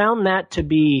 And I found that to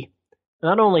be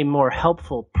not only more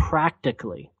helpful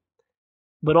practically,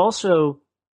 but also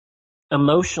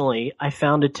emotionally, I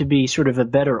found it to be sort of a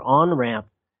better on-ramp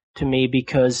to me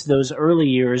because those early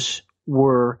years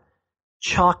were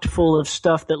chocked full of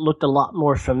stuff that looked a lot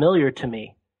more familiar to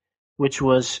me, which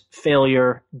was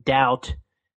failure, doubt,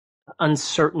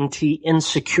 uncertainty,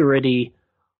 insecurity,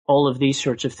 all of these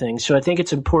sorts of things. So I think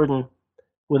it's important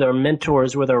with our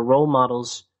mentors, with our role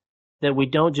models, that we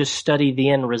don't just study the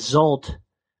end result,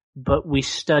 but we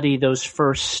study those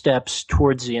first steps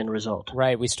towards the end result.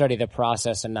 Right. We study the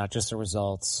process and not just the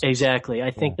results. Exactly.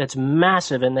 I think that's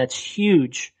massive and that's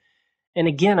huge. And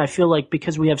again, I feel like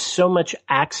because we have so much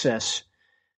access,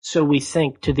 so we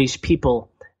think, to these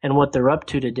people and what they're up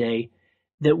to today,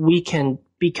 that we can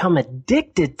become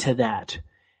addicted to that.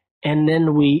 And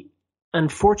then we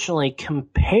unfortunately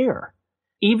compare.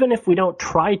 Even if we don't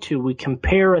try to, we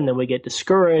compare and then we get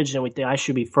discouraged and we think I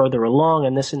should be further along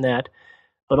and this and that.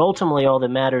 But ultimately, all that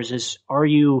matters is, are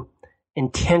you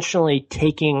intentionally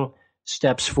taking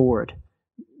steps forward?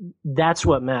 That's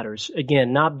what matters.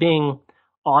 Again, not being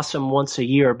awesome once a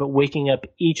year, but waking up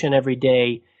each and every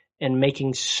day and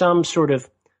making some sort of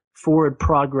forward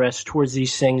progress towards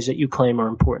these things that you claim are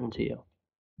important to you.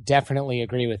 Definitely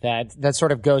agree with that. That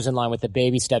sort of goes in line with the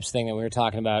baby steps thing that we were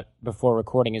talking about before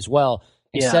recording as well.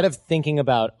 Instead of thinking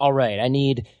about, all right, I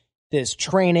need this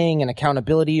training and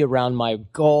accountability around my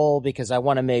goal because I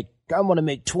want to make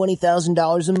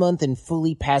 $20,000 a month in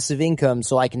fully passive income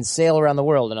so I can sail around the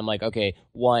world. And I'm like, okay,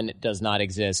 one, it does not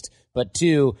exist. But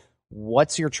two,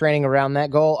 what's your training around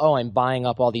that goal? Oh, I'm buying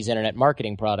up all these internet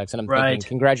marketing products. And I'm thinking,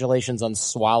 congratulations on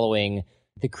swallowing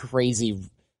the crazy,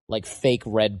 fake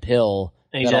red pill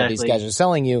that all these guys are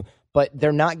selling you. But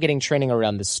they're not getting training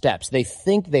around the steps. They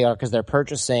think they are because they're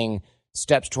purchasing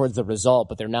steps towards the result,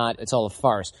 but they're not. It's all a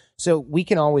farce. So we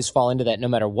can always fall into that no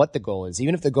matter what the goal is.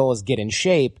 Even if the goal is get in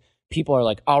shape, people are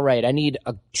like, all right, I need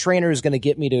a trainer who's going to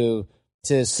get me to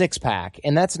six-pack.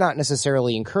 And that's not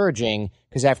necessarily encouraging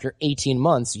because after 18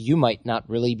 months, you might not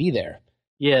really be there.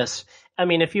 Yes. I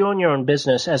mean, if you own your own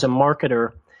business as a marketer,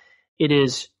 it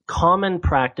is common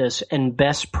practice and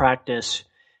best practice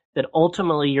that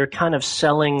ultimately you're kind of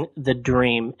selling the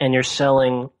dream and you're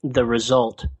selling the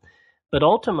result. But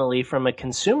ultimately, from a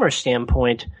consumer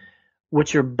standpoint,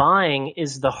 what you're buying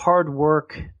is the hard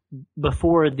work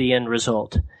before the end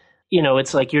result.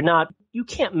 It's like you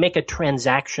can't make a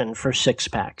transaction for six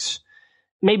packs.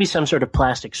 Maybe some sort of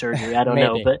plastic surgery, I don't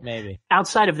know. But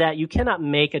outside of that, you cannot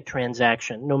make a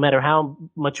transaction, no matter how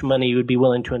much money you would be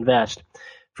willing to invest.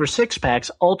 For six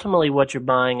packs, ultimately what you're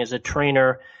buying is a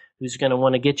trainer who's going to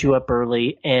want to get you up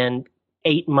early and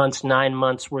 8 months, 9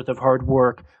 months worth of hard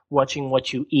work, watching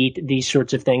what you eat, these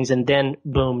sorts of things. And then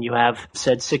boom, you have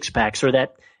said six packs or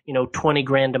that,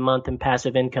 $20,000 a month in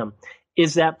passive income.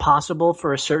 Is that possible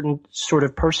for a certain sort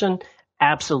of person?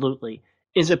 Absolutely.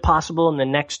 Is it possible in the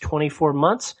next 24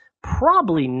 months?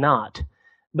 Probably not.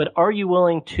 But are you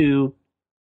willing to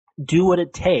do what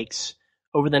it takes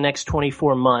over the next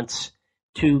 24 months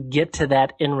to get to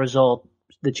that end result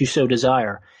that you so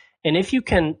desire? And if you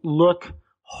can look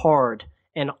hard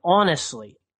and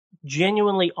honestly,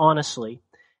 genuinely honestly,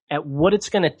 at what it's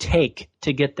going to take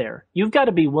to get there, you've got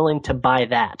to be willing to buy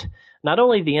that. Not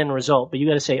only the end result, but you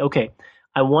got to say, okay,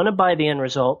 I want to buy the end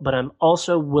result, but I'm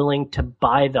also willing to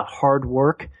buy the hard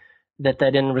work that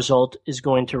end result is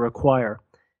going to require.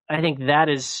 I think that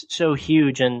is so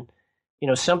huge. And,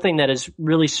 something that has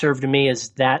really served me is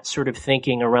that sort of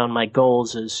thinking around my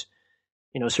goals is,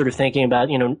 sort of thinking about,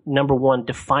 number one,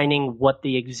 defining what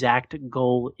the exact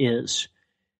goal is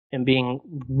and being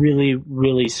really,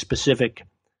 really specific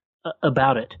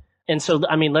about it. And so,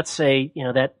 let's say,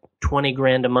 that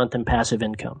 $20,000 a month in passive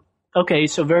income. Okay,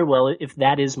 so very well, if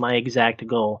that is my exact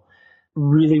goal,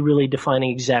 really, really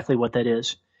defining exactly what that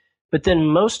is. But then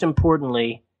most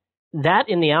importantly, that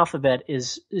in the alphabet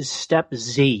is step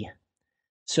Z.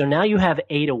 So now you have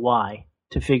A to Y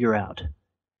to figure out.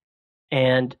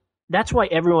 And that's why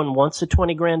everyone wants a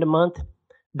 20 grand a month,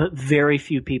 but very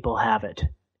few people have it.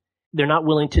 They're not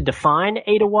willing to define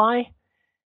A to Y,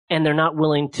 and they're not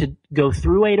willing to go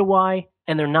through A to Y,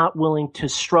 and they're not willing to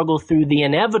struggle through the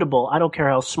inevitable, I don't care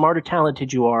how smart or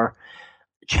talented you are,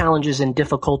 challenges and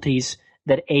difficulties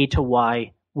that A to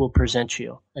Y will present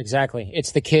you. Exactly.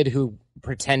 It's the kid who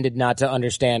pretended not to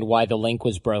understand why the link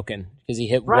was broken because he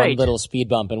hit one little speed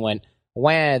bump and went,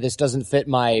 wah, this doesn't fit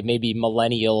my maybe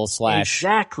millennial /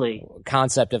 exactly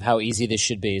concept of how easy this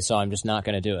should be, so I'm just not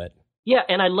going to do it. Yeah,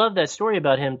 and I love that story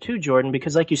about him too, Jordan,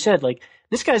 because like you said, like,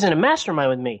 this guy's in a mastermind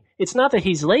with me. It's not that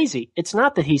he's lazy. It's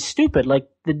not that he's stupid. Like,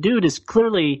 the dude is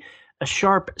clearly a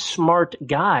sharp, smart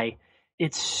guy.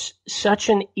 It's such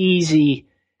an easy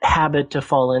habit to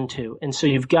fall into. And so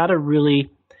you've got to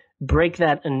really break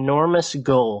that enormous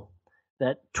goal,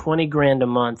 that 20 grand a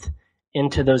month,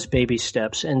 into those baby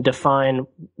steps and define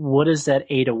what is that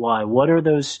A to Y? What are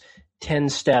those 10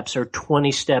 steps or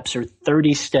 20 steps or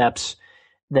 30 steps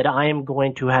that I am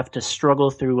going to have to struggle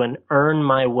through and earn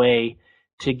my way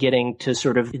to getting to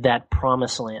sort of that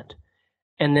promised land?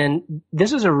 And then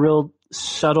this is a real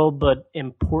subtle but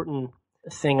important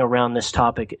thing around this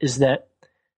topic, is that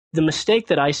the mistake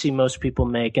that I see most people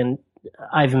make, and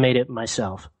I've made it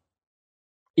myself,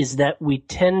 is that we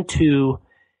tend to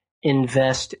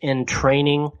invest in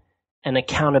training and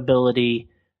accountability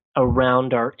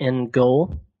around our end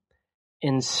goal.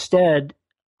 Instead,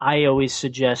 I always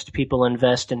suggest people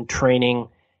invest in training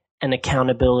and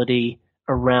accountability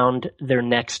around their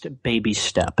next baby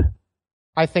step.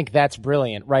 I think that's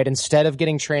brilliant, right? Instead of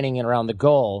getting training around the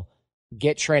goal,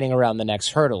 get training around the next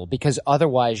hurdle, because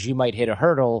otherwise you might hit a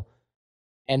hurdle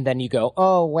and then you go,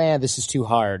 oh, man, this is too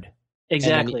hard.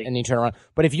 Exactly. And you turn around.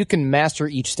 But if you can master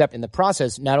each step in the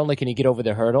process, not only can you get over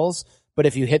the hurdles, but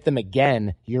if you hit them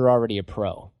again, you're already a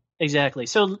pro. Exactly.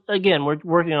 So again, we're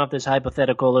working off this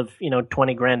hypothetical of,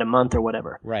 20 grand a month or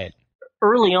whatever. Right.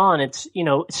 Early on, it's,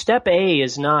 step A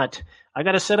is not, I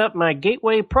got to set up my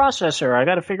gateway processor. I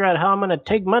got to figure out how I'm going to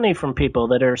take money from people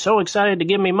that are so excited to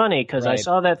give me money because I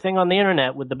saw that thing on the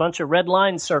internet with a bunch of red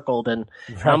lines circled and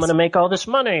I'm going to make all this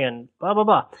money and blah, blah,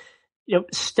 blah.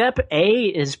 Step A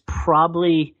is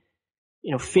probably,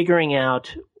 figuring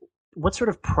out what sort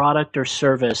of product or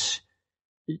service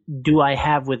do I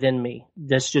have within me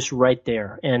that's just right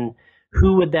there, and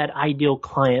who would that ideal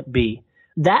client be?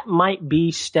 That might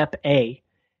be step A.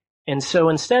 And so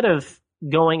instead of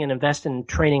going and investing in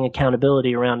training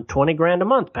accountability around 20 grand a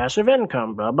month, passive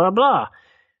income, blah, blah, blah,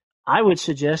 I would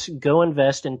suggest go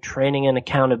invest in training and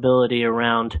accountability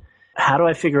around how do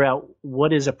I figure out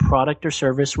what is a product or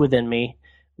service within me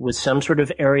with some sort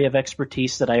of area of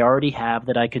expertise that I already have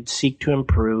that I could seek to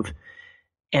improve,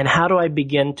 and how do I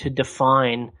begin to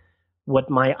define what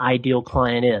my ideal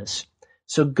client is?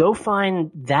 So go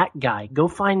find that guy. Go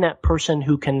find that person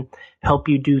who can help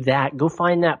you do that. Go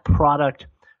find that product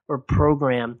or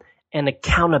program and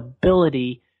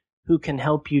accountability who can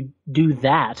help you do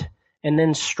that, and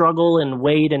then struggle and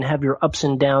wait and have your ups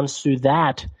and downs through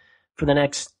that for the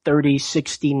next 30,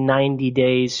 60, 90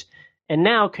 days. And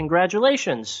now,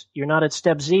 congratulations, you're not at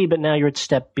step Z, but now you're at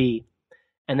step B.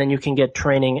 And then you can get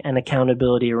training and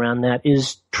accountability around that.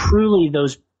 Is truly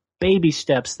those baby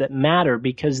steps that matter,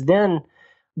 because then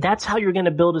that's how you're going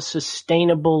to build a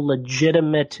sustainable,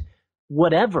 legitimate,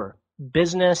 whatever,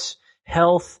 business,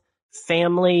 health,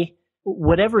 family,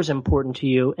 whatever is important to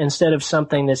you, instead of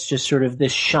something that's just sort of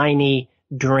this shiny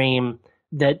dream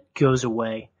that goes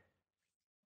away.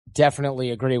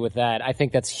 Definitely agree with that. I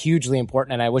think that's hugely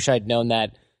important, and I wish I'd known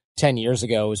that 10 years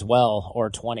ago as well, or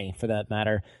 20 for that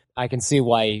matter. I can see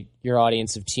why your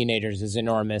audience of teenagers is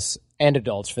enormous, and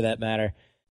adults for that matter.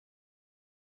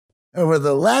 Over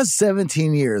the last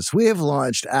 17 years, we have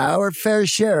launched our fair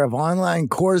share of online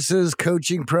courses,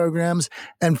 coaching programs,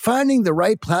 and finding the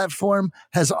right platform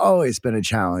has always been a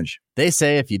challenge. They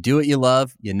say if you do what you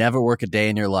love, you never work a day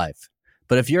in your life.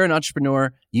 But if you're an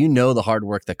entrepreneur, you know the hard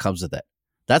work that comes with it.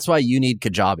 That's why you need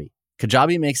Kajabi.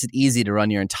 Kajabi makes it easy to run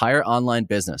your entire online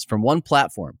business from one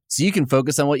platform, so you can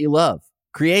focus on what you love,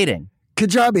 creating.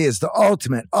 Kajabi is the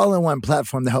ultimate all-in-one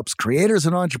platform that helps creators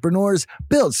and entrepreneurs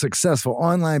build successful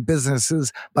online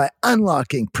businesses by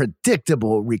unlocking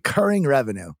predictable, recurring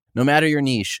revenue. No matter your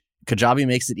niche, Kajabi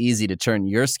makes it easy to turn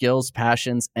your skills,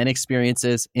 passions, and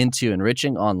experiences into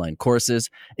enriching online courses,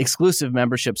 exclusive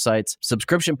membership sites,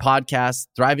 subscription podcasts,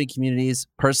 thriving communities,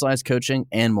 personalized coaching,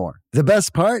 and more. The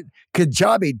best part?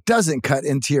 Kajabi doesn't cut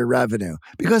into your revenue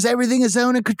because everything is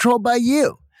owned and controlled by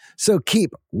you. So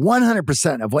keep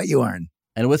 100% of what you earn.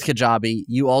 And with Kajabi,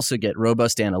 you also get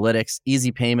robust analytics,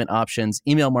 easy payment options,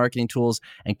 email marketing tools,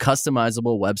 and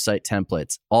customizable website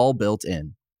templates, all built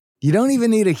in. You don't even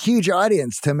need a huge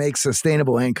audience to make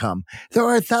sustainable income. There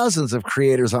are thousands of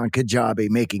creators on Kajabi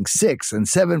making 6 and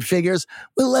 7 figures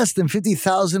with less than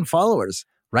 50,000 followers.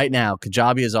 Right now,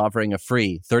 Kajabi is offering a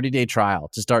free 30-day trial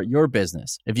to start your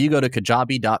business if you go to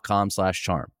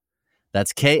kajabi.com/charm.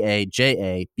 That's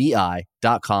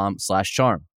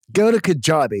KAJABI.com/charm. Go to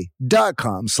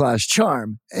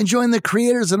kajabi.com/charm and join the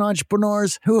creators and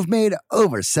entrepreneurs who have made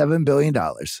over $7 billion.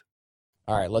 All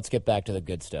right, let's get back to the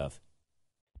good stuff.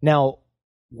 Now,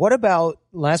 what about,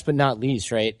 last but not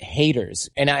least, right, haters?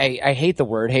 And I hate the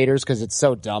word haters because it's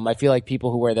so dumb. I feel like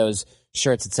people who wear those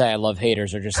shirts that say I love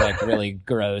haters are just like really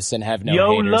gross and have no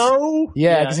YOLO? haters.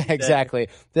 Yeah, exactly.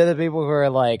 They're the people who are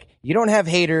like, you don't have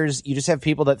haters, you just have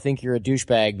people that think you're a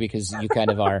douchebag because you kind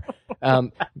of are.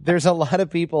 There's a lot of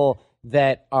people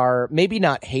that are maybe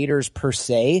not haters per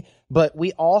se, but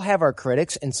we all have our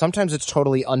critics, and sometimes it's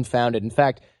totally unfounded. In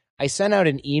fact, I sent out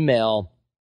an email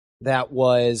that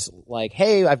was like,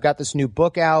 hey, I've got this new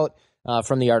book out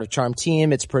from the Art of Charm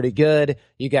team. It's pretty good.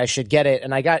 You guys should get it.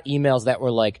 And I got emails that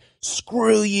were like,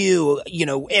 screw you. You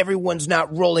know, everyone's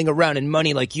not rolling around in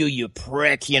money like you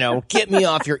prick. You know, get me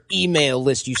off your email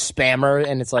list, you spammer.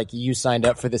 And it's like, you signed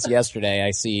up for this yesterday.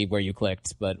 I see where you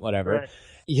clicked, but whatever. Right.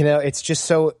 You know, it's just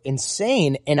so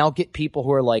insane. And I'll get people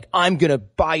who are like, I'm going to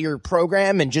buy your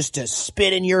program and just to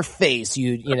spit in your face,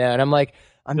 you know, and I'm like,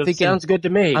 I'm thinking, sounds good to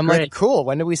me. I'm Great. like, cool.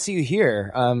 When do we see you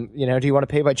here? You know, do you want to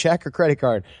pay by check or credit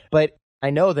card? But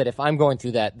I know that if I'm going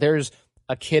through that, there's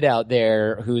a kid out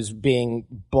there who's being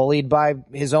bullied by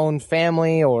his own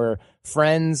family or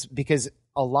friends, because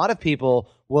a lot of people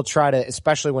will try to,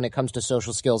 especially when it comes to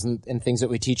social skills and things that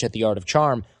we teach at the Art of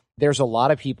Charm, there's a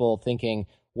lot of people thinking,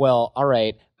 well, all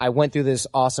right, I went through this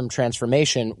awesome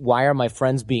transformation. Why are my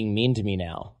friends being mean to me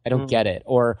now? I don't get it.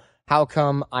 Or how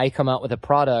come I come out with a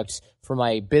product for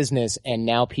my business and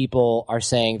now people are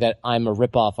saying that I'm a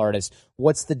ripoff artist?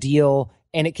 What's the deal?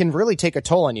 And it can really take a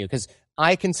toll on you, because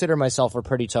I consider myself a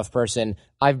pretty tough person.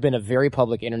 I've been a very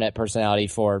public internet personality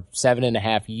for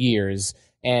 7.5 years,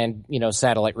 and, you know,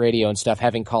 satellite radio and stuff,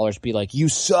 having callers be like, you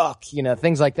suck, you know,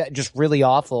 things like that, just really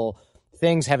awful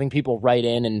things, having people write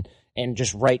in and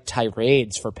just write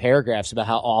tirades for paragraphs about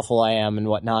how awful I am and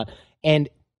whatnot. And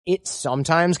it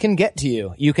sometimes can get to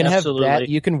you. You can Absolutely. have that.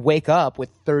 You can wake up with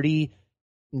 30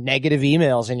 negative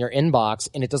emails in your inbox,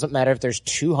 and it doesn't matter if there's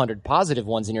 200 positive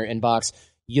ones in your inbox.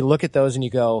 You look at those and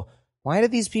you go, why do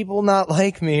these people not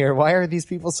like me? Or why are these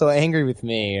people so angry with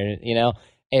me? Or, you know,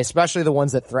 especially the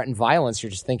ones that threaten violence. You're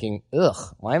just thinking,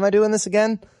 ugh, why am I doing this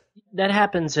again? That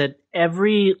happens at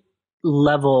every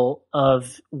level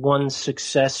of one's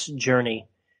success journey.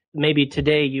 Maybe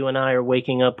today you and I are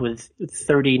waking up with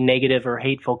 30 negative or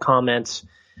hateful comments,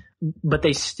 but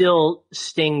they still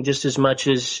sting just as much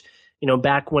as, you know,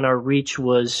 back when our reach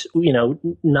was, you know,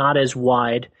 not as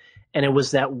wide, and it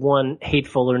was that one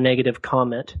hateful or negative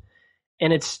comment.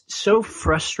 And it's so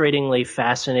frustratingly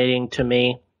fascinating to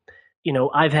me. You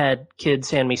know, I've had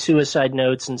kids hand me suicide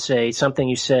notes and say something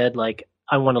you said, like,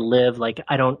 I want to live, like,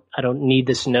 I don't need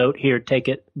this note, here, take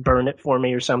it, burn it for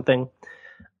me or something.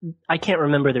 I can't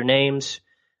remember their names.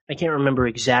 I can't remember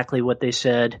exactly what they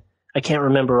said. I can't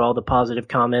remember all the positive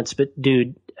comments, but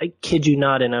dude, I kid you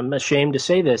not, and I'm ashamed to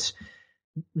say this,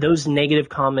 those negative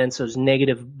comments, those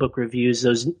negative book reviews,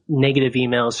 those negative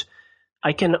emails,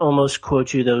 I can almost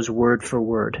quote you those word for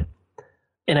word.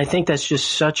 And I think that's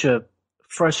just such a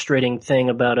frustrating thing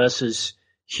about us as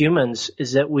humans,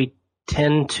 is that we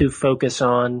tend to focus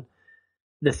on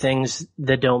the things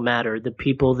that don't matter, the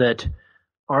people that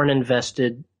aren't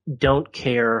invested, don't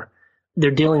care.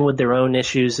 They're dealing with their own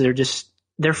issues.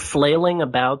 They're flailing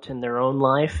about in their own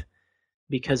life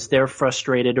because they're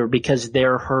frustrated, or because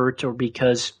they're hurt, or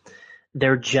because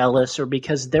they're jealous, or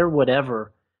because they're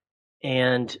whatever.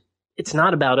 And it's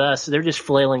not about us. They're just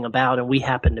flailing about, and we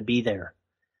happen to be there.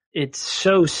 It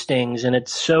so stings, and it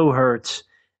so hurts,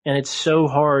 and it's so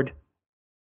hard.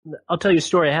 I'll tell you a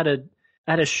story. I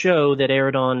had a show that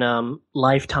aired on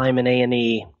Lifetime and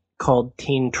A&E called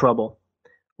Teen Trouble,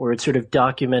 where it sort of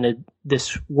documented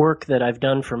this work that I've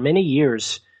done for many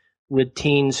years with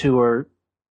teens who are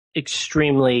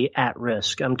extremely at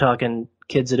risk. I'm talking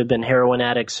kids that have been heroin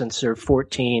addicts since they're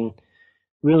 14,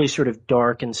 really sort of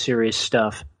dark and serious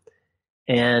stuff.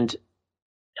 And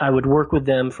I would work with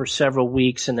them for several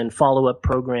weeks and then follow-up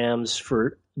programs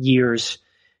for years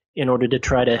in order to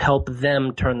try to help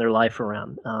them turn their life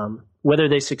around. Whether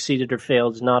they succeeded or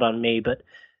failed is not on me, but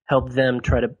help them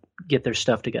try to get their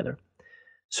stuff together.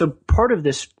 So part of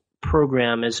this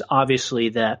program is obviously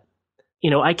that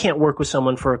I can't work with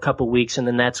someone for a couple weeks and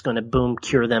then that's going to boom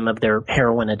cure them of their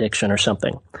heroin addiction or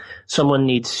something. Someone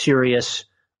needs serious,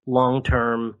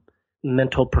 long-term,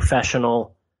 mental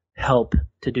professional help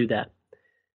to do that.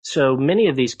 So many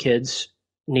of these kids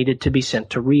needed to be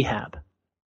sent to rehab.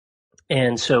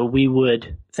 And so we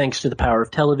would, thanks to the power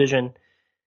of television,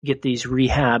 get these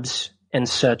rehabs and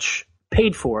such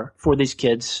paid for these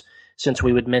kids, since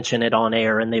we would mention it on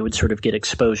air and they would sort of get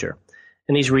exposure.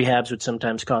 And these rehabs would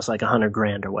sometimes cost like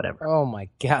 $100,000 or whatever. Oh my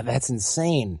God, that's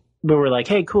insane. But we're like,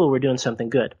 hey, cool, we're doing something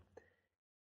good.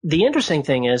 The interesting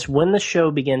thing is when the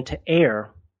show began to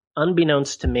air,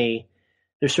 unbeknownst to me,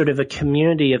 there's sort of a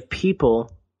community of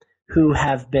people who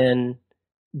have been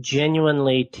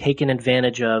genuinely taken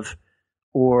advantage of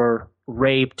or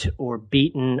raped or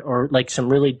beaten or like some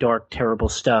really dark, terrible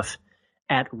stuff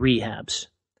at rehabs.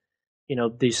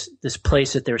 This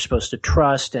place that they're supposed to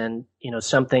trust and,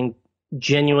 something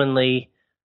genuinely,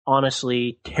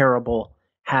 honestly terrible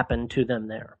happened to them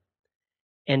there.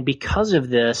 And because of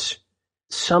this,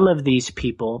 some of these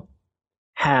people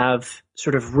have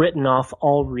sort of written off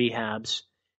all rehabs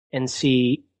and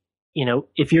see,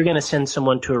 if you're going to send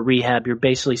someone to a rehab, you're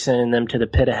basically sending them to the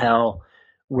pit of hell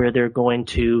where they're going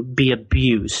to be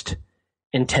abused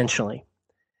intentionally.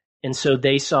 And so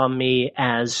they saw me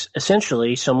as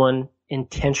essentially someone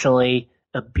intentionally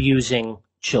abusing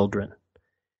children,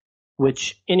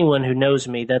 which anyone who knows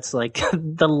me, that's like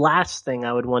the last thing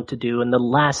I would want to do and the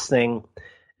last thing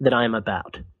that I'm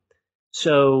about.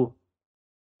 So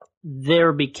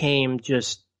there became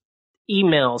just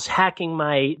emails, hacking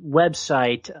my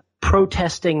website,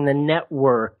 protesting the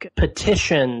network,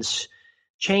 petitions,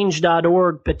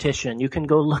 change.org petition. You can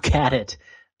go look at it.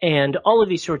 And all of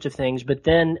these sorts of things, but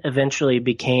then eventually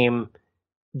became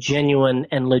genuine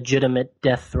and legitimate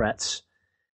death threats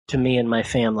to me and my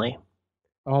family.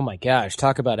 Oh my gosh,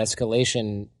 talk about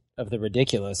escalation of the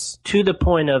ridiculous. To the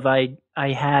point of I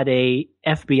had a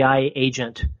FBI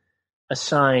agent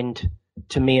assigned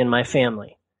to me and my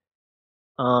family.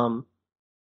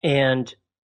 And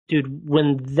dude,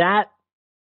 when that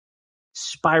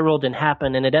spiraled and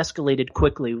happened and it escalated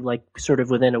quickly, like sort of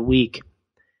within a week,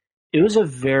 it was a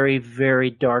very, very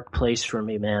dark place for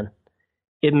me, man.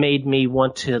 It made me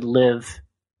want to live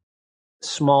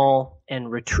small and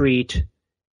retreat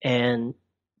and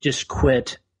just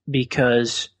quit,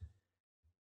 because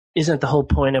isn't the whole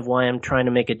point of why I'm trying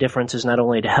to make a difference is not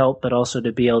only to help, but also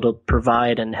to be able to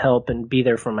provide and help and be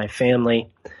there for my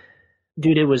family.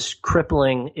 Dude, it was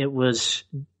crippling. It was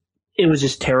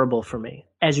just terrible for me.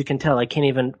 As you can tell, I can't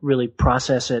even really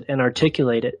process it and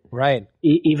articulate it. Right.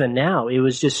 Even now, it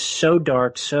was just so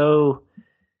dark, so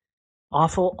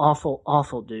awful, awful,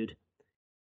 awful, dude.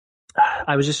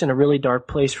 I was just in a really dark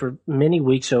place for many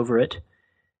weeks over it.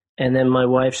 And then my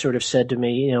wife sort of said to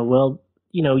me, well,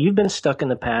 you've been stuck in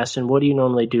the past, and what do you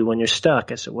normally do when you're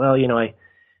stuck? I said, well, I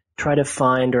try to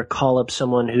find or call up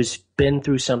someone who's been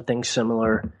through something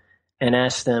similar and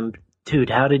ask them, dude,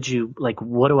 how did you,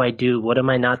 what do I do? What am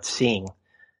I not seeing?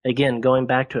 Again, going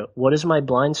back to it, what is my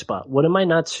blind spot? What am I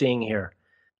not seeing here?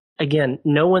 Again,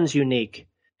 no one's unique.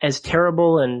 As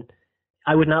terrible, and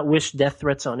I would not wish death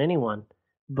threats on anyone,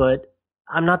 but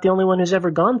I'm not the only one who's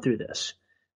ever gone through this.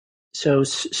 So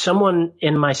someone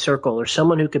in my circle or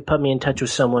someone who could put me in touch with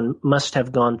someone must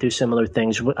have gone through similar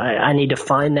things. I need to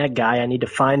find that guy. I need to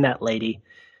find that lady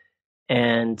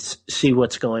and see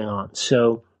what's going on.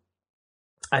 So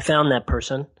I found that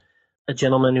person, a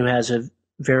gentleman who has a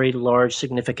very large,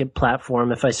 significant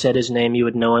platform. If I said his name, you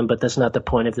would know him, but that's not the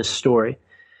point of this story.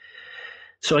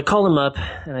 So I call him up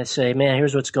and I say, man,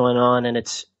 here's what's going on. And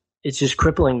it's just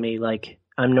crippling me. Like,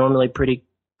 I'm normally pretty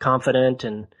confident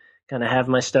and kind of have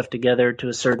my stuff together to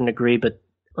a certain degree, but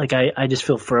I just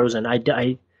feel frozen. I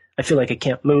feel like I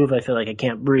can't move. I feel like I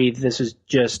can't breathe. This is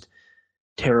just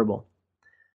terrible.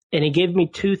 And he gave me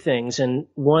two things. And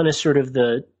one is sort of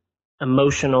the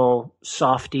emotional,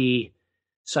 softy,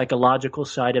 psychological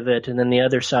side of it. And then the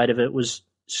other side of it was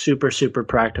super, super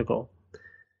practical.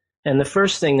 And the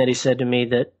first thing that he said to me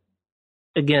that,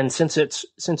 again, since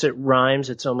it rhymes,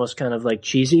 it's almost kind of like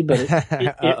cheesy, but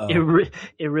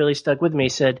it really stuck with me. He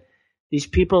said, these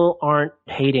people aren't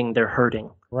hating, they're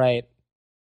hurting. Right.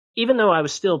 Even though I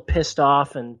was still pissed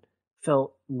off and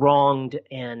felt wronged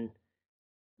and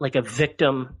like a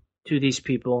victim to these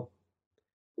people,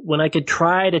 when I could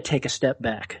try to take a step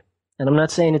back, and I'm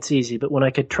not saying it's easy, but when I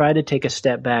could try to take a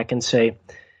step back and say,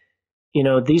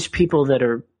 these people that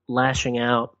are lashing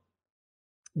out,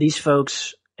 these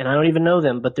folks, and I don't even know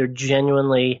them, but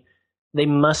they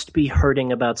must be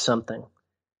hurting about something.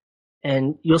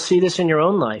 And you'll see this in your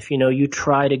own life. You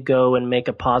try to go and make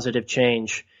a positive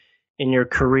change in your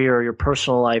career, or your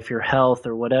personal life, your health,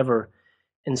 or whatever,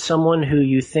 and someone who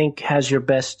you think has your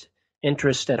best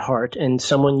interest at heart, and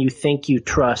someone you think you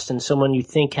trust, and someone you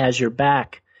think has your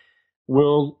back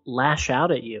will lash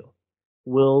out at you,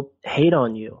 will hate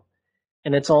on you.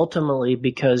 And it's ultimately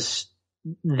because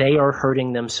they are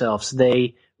hurting themselves.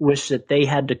 They wish that they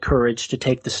had the courage to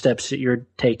take the steps that you're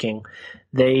taking.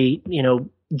 They,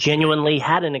 genuinely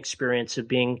had an experience of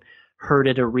being hurt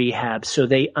at a rehab. So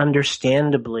they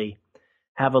understandably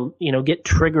have get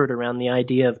triggered around the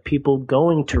idea of people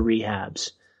going to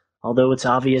rehabs. Although it's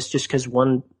obvious just because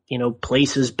one,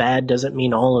 place is bad doesn't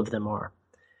mean all of them are.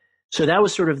 So that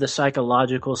was sort of the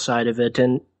psychological side of it.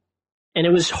 And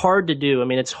it was hard to do. I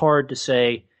mean, it's hard to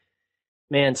say,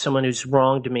 man, someone who's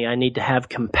wronged me, I need to have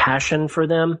compassion for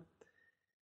them.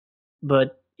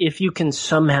 But if you can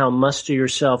somehow muster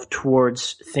yourself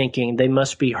towards thinking they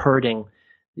must be hurting,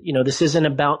 this isn't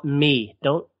about me.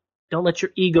 Don't let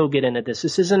your ego get into this.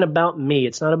 This isn't about me.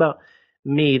 It's not about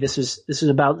me. This is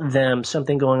about them,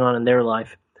 something going on in their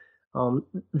life.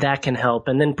 That can help.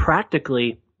 And then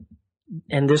practically,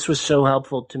 and this was so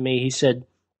helpful to me, he said,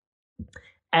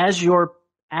 as your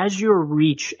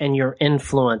reach and your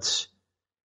influence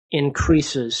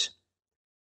increases,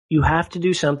 you have to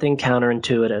do something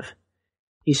counterintuitive.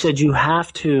 He said you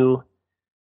have to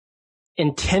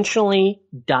intentionally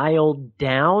dial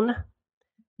down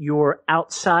your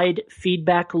outside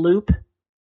feedback loop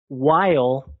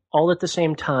while all at the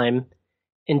same time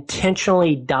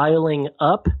intentionally dialing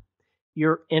up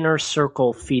your inner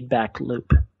circle feedback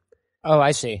loop. Oh,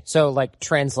 I see. So like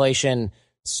translation,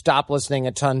 stop listening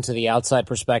a ton to the outside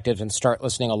perspectives and start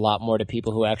listening a lot more to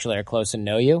people who actually are close and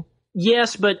know you?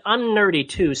 Yes, but I'm nerdy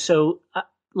too. So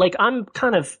I'm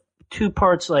kind of two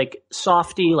parts like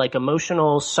softy, like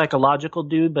emotional, psychological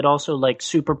dude, but also like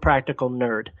super practical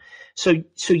nerd. So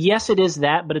yes, it is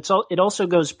that, but it also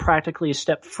goes practically a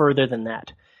step further than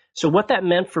that. So what that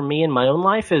meant for me in my own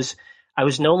life is I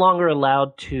was no longer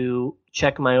allowed to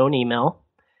check my own email.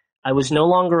 I was no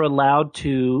longer allowed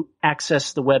to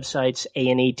access the websites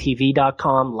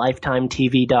ANETV.com,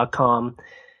 LifetimeTV.com,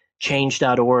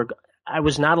 Change.org. I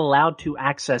was not allowed to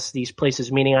access these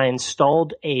places, meaning I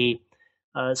installed a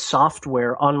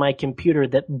software on my computer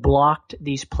that blocked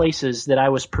these places that I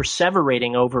was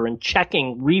perseverating over and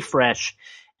checking refresh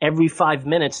every 5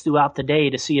 minutes throughout the day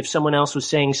to see if someone else was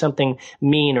saying something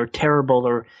mean or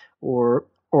terrible or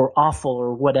awful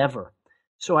or whatever.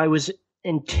 So I was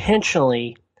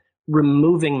intentionally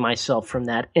removing myself from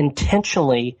that,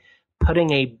 intentionally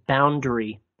putting a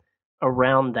boundary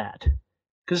around that.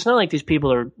 Because it's not like these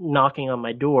people are knocking on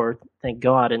my door, thank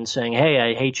God, and saying, hey,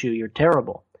 I hate you, you're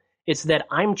terrible. It's that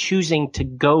I'm choosing to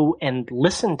go and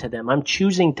listen to them. I'm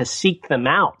choosing to seek them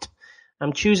out.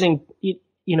 I'm choosing,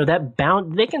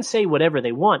 they can say whatever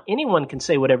they want. Anyone can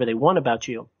say whatever they want about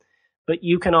you. But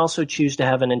you can also choose to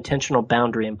have an intentional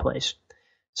boundary in place.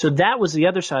 So that was the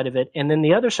other side of it. And then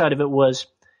the other side of it was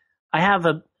I have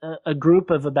a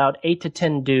group of about 8 to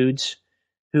 10 dudes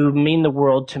who mean the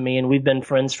world to me, and we've been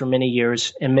friends for many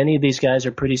years. And many of these guys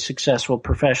are pretty successful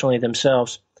professionally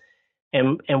themselves.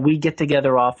 And we get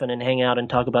together often and hang out and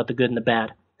talk about the good and the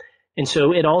bad. And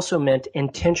so it also meant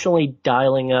intentionally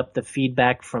dialing up the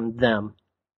feedback from them.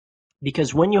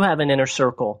 Because when you have an inner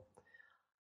circle,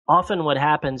 often what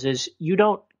happens is you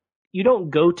don't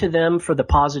go to them for the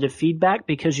positive feedback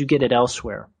because you get it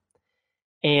elsewhere.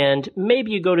 And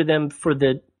maybe you go to them for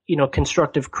the,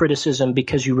 constructive criticism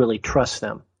because you really trust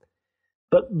them.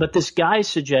 But this guy's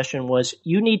suggestion was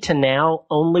you need to now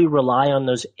only rely on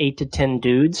those 8 to 10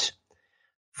 dudes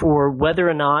for whether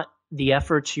or not the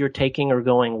efforts you're taking are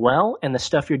going well and the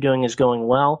stuff you're doing is going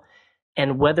well,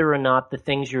 and whether or not the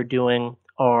things you're doing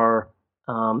are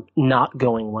not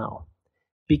going well.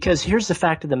 Because here's the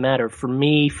fact of the matter, for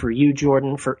me, for you,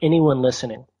 Jordan, for anyone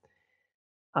listening,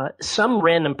 some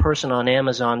random person on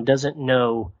Amazon doesn't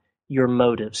know your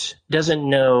motives, doesn't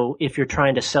know if you're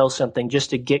trying to sell something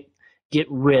just to get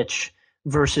rich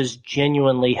versus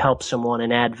genuinely help someone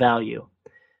and add value.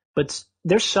 But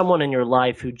there's someone in your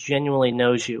life who genuinely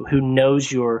knows you, who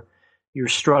knows your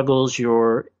struggles,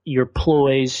 your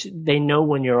ploys. They know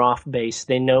when you're off base.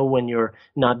 They know when you're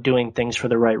not doing things for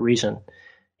the right reason.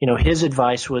 His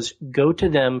advice was go to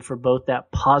them for both that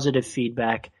positive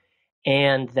feedback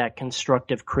and that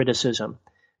constructive criticism.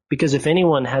 Because if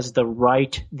anyone has the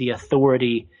right, the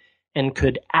authority, and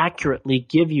could accurately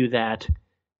give you that,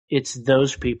 it's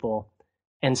those people.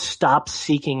 And stop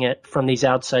seeking it from these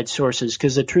outside sources.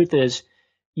 Because the truth is,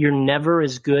 you're never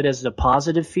as good as the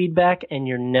positive feedback, and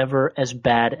you're never as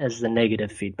bad as the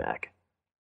negative feedback.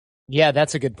 Yeah,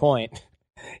 that's a good point.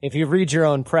 If you read your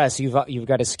own press, you've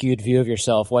got a skewed view of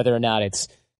yourself, whether or not it's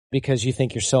Because you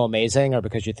think you're so amazing or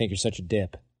because you think you're such a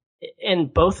dip?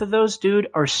 And both of those, dude,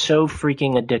 are so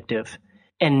freaking addictive.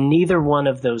 And neither one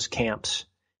of those camps,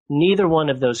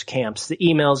 the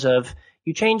emails of,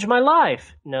 you changed my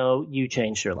life. No, you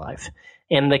changed your life.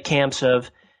 And the camps of,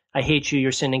 I hate you,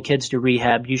 you're sending kids to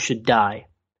rehab, you should die.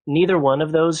 Neither one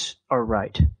of those are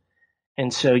right.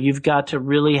 And so you've got to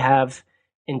really have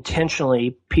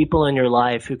intentionally people in your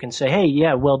life who can say, hey,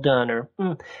 yeah, well done, or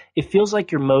it feels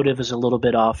like your motive is a little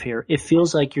bit off here. It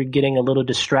feels like you're getting a little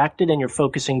distracted and you're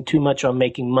focusing too much on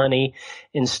making money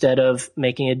instead of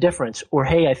making a difference. Or,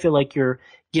 hey, I feel like you're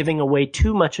giving away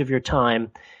too much of your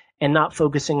time and not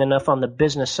focusing enough on the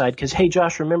business side. Because, hey,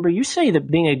 Josh, remember, you say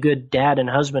that being a good dad and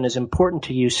husband is important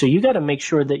to you. So you got to make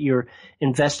sure that you're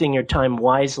investing your time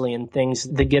wisely in things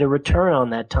that get a return on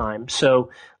that time.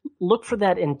 So look for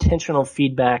that intentional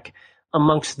feedback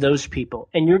amongst those people.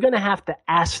 And you're going to have to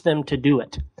ask them to do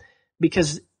it.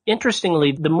 Because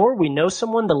interestingly, the more we know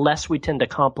someone, the less we tend to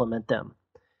compliment them.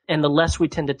 And the less we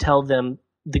tend to tell them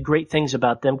the great things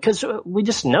about them, because we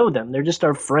just know them. They're just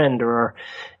our friend or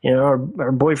our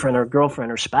boyfriend or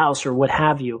girlfriend or spouse or what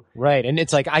have you. Right. And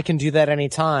it's like, I can do that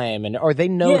anytime. Or they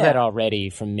know that already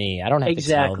from me. I don't have to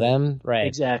tell them. Right.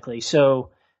 Exactly.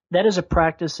 So that is a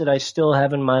practice that I still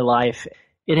have in my life.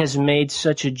 It has made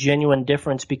such a genuine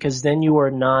difference because then you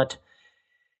are not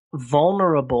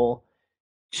vulnerable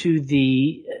to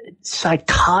the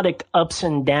psychotic ups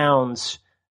and downs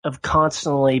of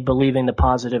constantly believing the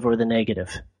positive or the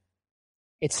negative.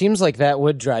 It seems like that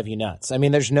would drive you nuts. I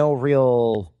mean, there's no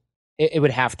real... It would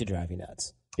have to drive you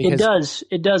nuts. It does.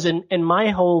 It does. And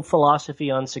my whole philosophy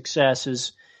on success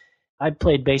is, I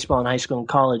played baseball in high school and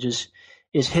college,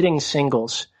 is hitting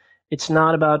singles. It's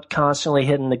not about constantly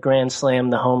hitting the grand slam,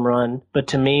 the home run. But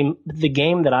to me, the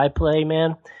game that I play,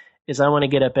 man, is I want to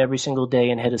get up every single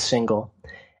day and hit a single.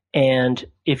 And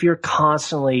if you're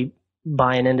constantly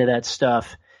buying into that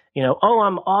stuff,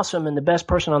 I'm awesome and the best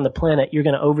person on the planet, you're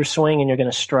going to overswing and you're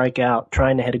going to strike out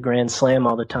trying to hit a grand slam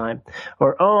all the time.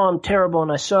 Or, I'm terrible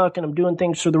and I suck and I'm doing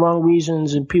things for the wrong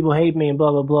reasons and people hate me and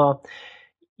blah, blah, blah.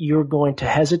 You're going to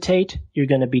hesitate. You're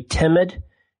going to be timid.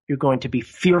 You're going to be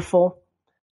fearful.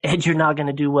 And you're not going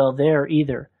to do well there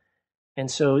either.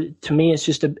 And so to me, it's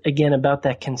just, again, about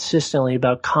that consistently,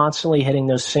 about constantly hitting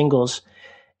those singles.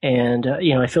 And,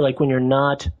 I feel like when you're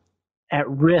not at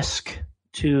risk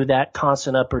to that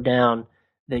constant up or down,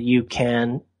 that you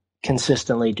can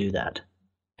consistently do that.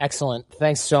 Excellent.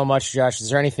 Thanks so much, Josh.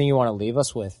 Is there anything you want to leave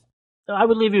us with? I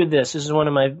would leave you with this. This is one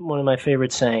of my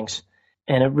favorite sayings,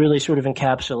 and it really sort of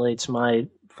encapsulates my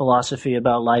philosophy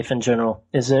about life in general,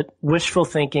 is that wishful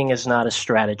thinking is not a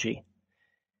strategy.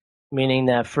 Meaning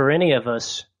that for any of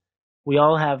us, we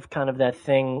all have kind of that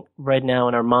thing right now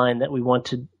in our mind that we want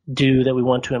to do, that we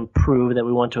want to improve, that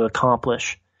we want to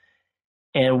accomplish.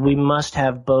 And we must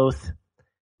have both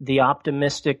the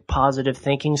optimistic, positive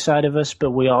thinking side of us,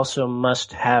 but we also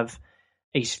must have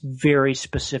a very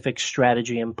specific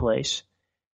strategy in place.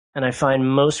 And I find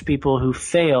most people who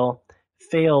fail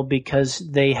because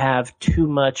they have too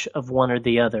much of one or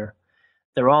the other.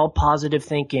 They're all positive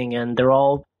thinking and they're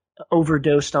all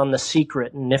overdosed on the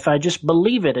secret. And if I just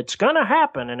believe it, it's going to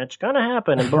happen and it's going to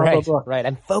happen and blah, blah, blah. Right.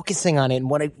 I'm focusing on it. And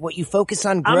what you focus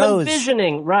on grows. I'm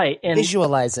envisioning. Right. And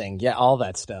visualizing. Yeah. All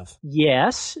that stuff.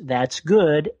 Yes, that's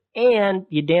good. And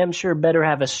you damn sure better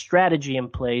have a strategy in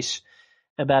place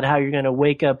about how you're going to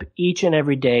wake up each and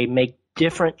every day, make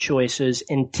different choices,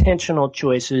 intentional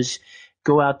choices,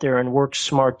 go out there and work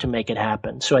smart to make it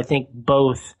happen. So I think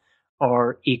both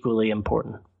are equally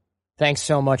important. Thanks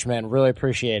so much, man. Really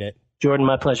appreciate it. Jordan,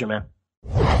 my pleasure, man.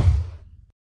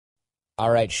 All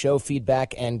right, show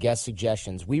feedback and guest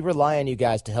suggestions. We rely on you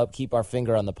guys to help keep our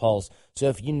finger on the pulse. So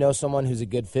if you know someone who's a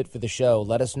good fit for the show,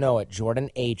 let us know at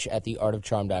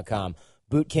jordanh@theartofcharm.com.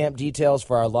 Boot camp details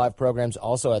for our live programs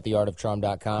also at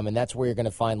theartofcharm.com, and that's where you're going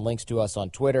to find links to us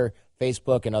on Twitter,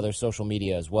 Facebook, and other social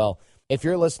media as well. If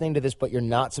you're listening to this but you're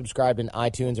not subscribed in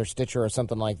iTunes or Stitcher or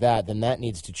something like that, then that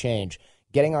needs to change.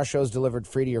 Getting our shows delivered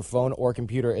free to your phone or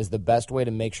computer is the best way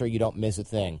to make sure you don't miss a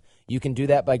thing. You can do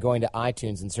that by going to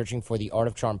iTunes and searching for The Art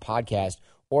of Charm podcast,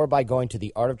 or by going to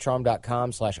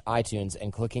theartofcharm.com/iTunes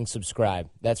and clicking subscribe.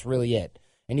 That's really it.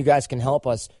 And you guys can help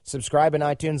us. Subscribe in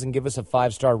iTunes and give us a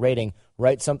 5-star rating.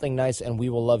 Write something nice and we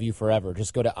will love you forever.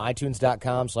 Just go to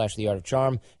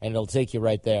itunes.com/theartofcharm and it'll take you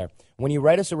right there. When you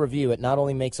write us a review, it not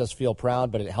only makes us feel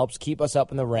proud, but it helps keep us up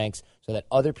in the ranks so that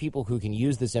other people who can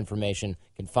use this information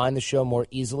can find the show more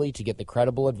easily to get the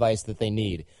credible advice that they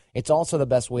need. It's also the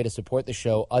best way to support the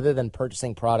show other than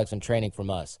purchasing products and training from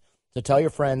us. So tell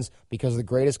your friends, because the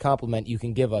greatest compliment you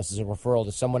can give us is a referral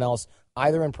to someone else,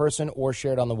 either in person or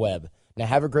shared on the web. Now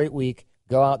have a great week.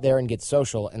 Go out there and get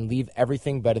social and leave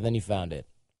everything better than you found it.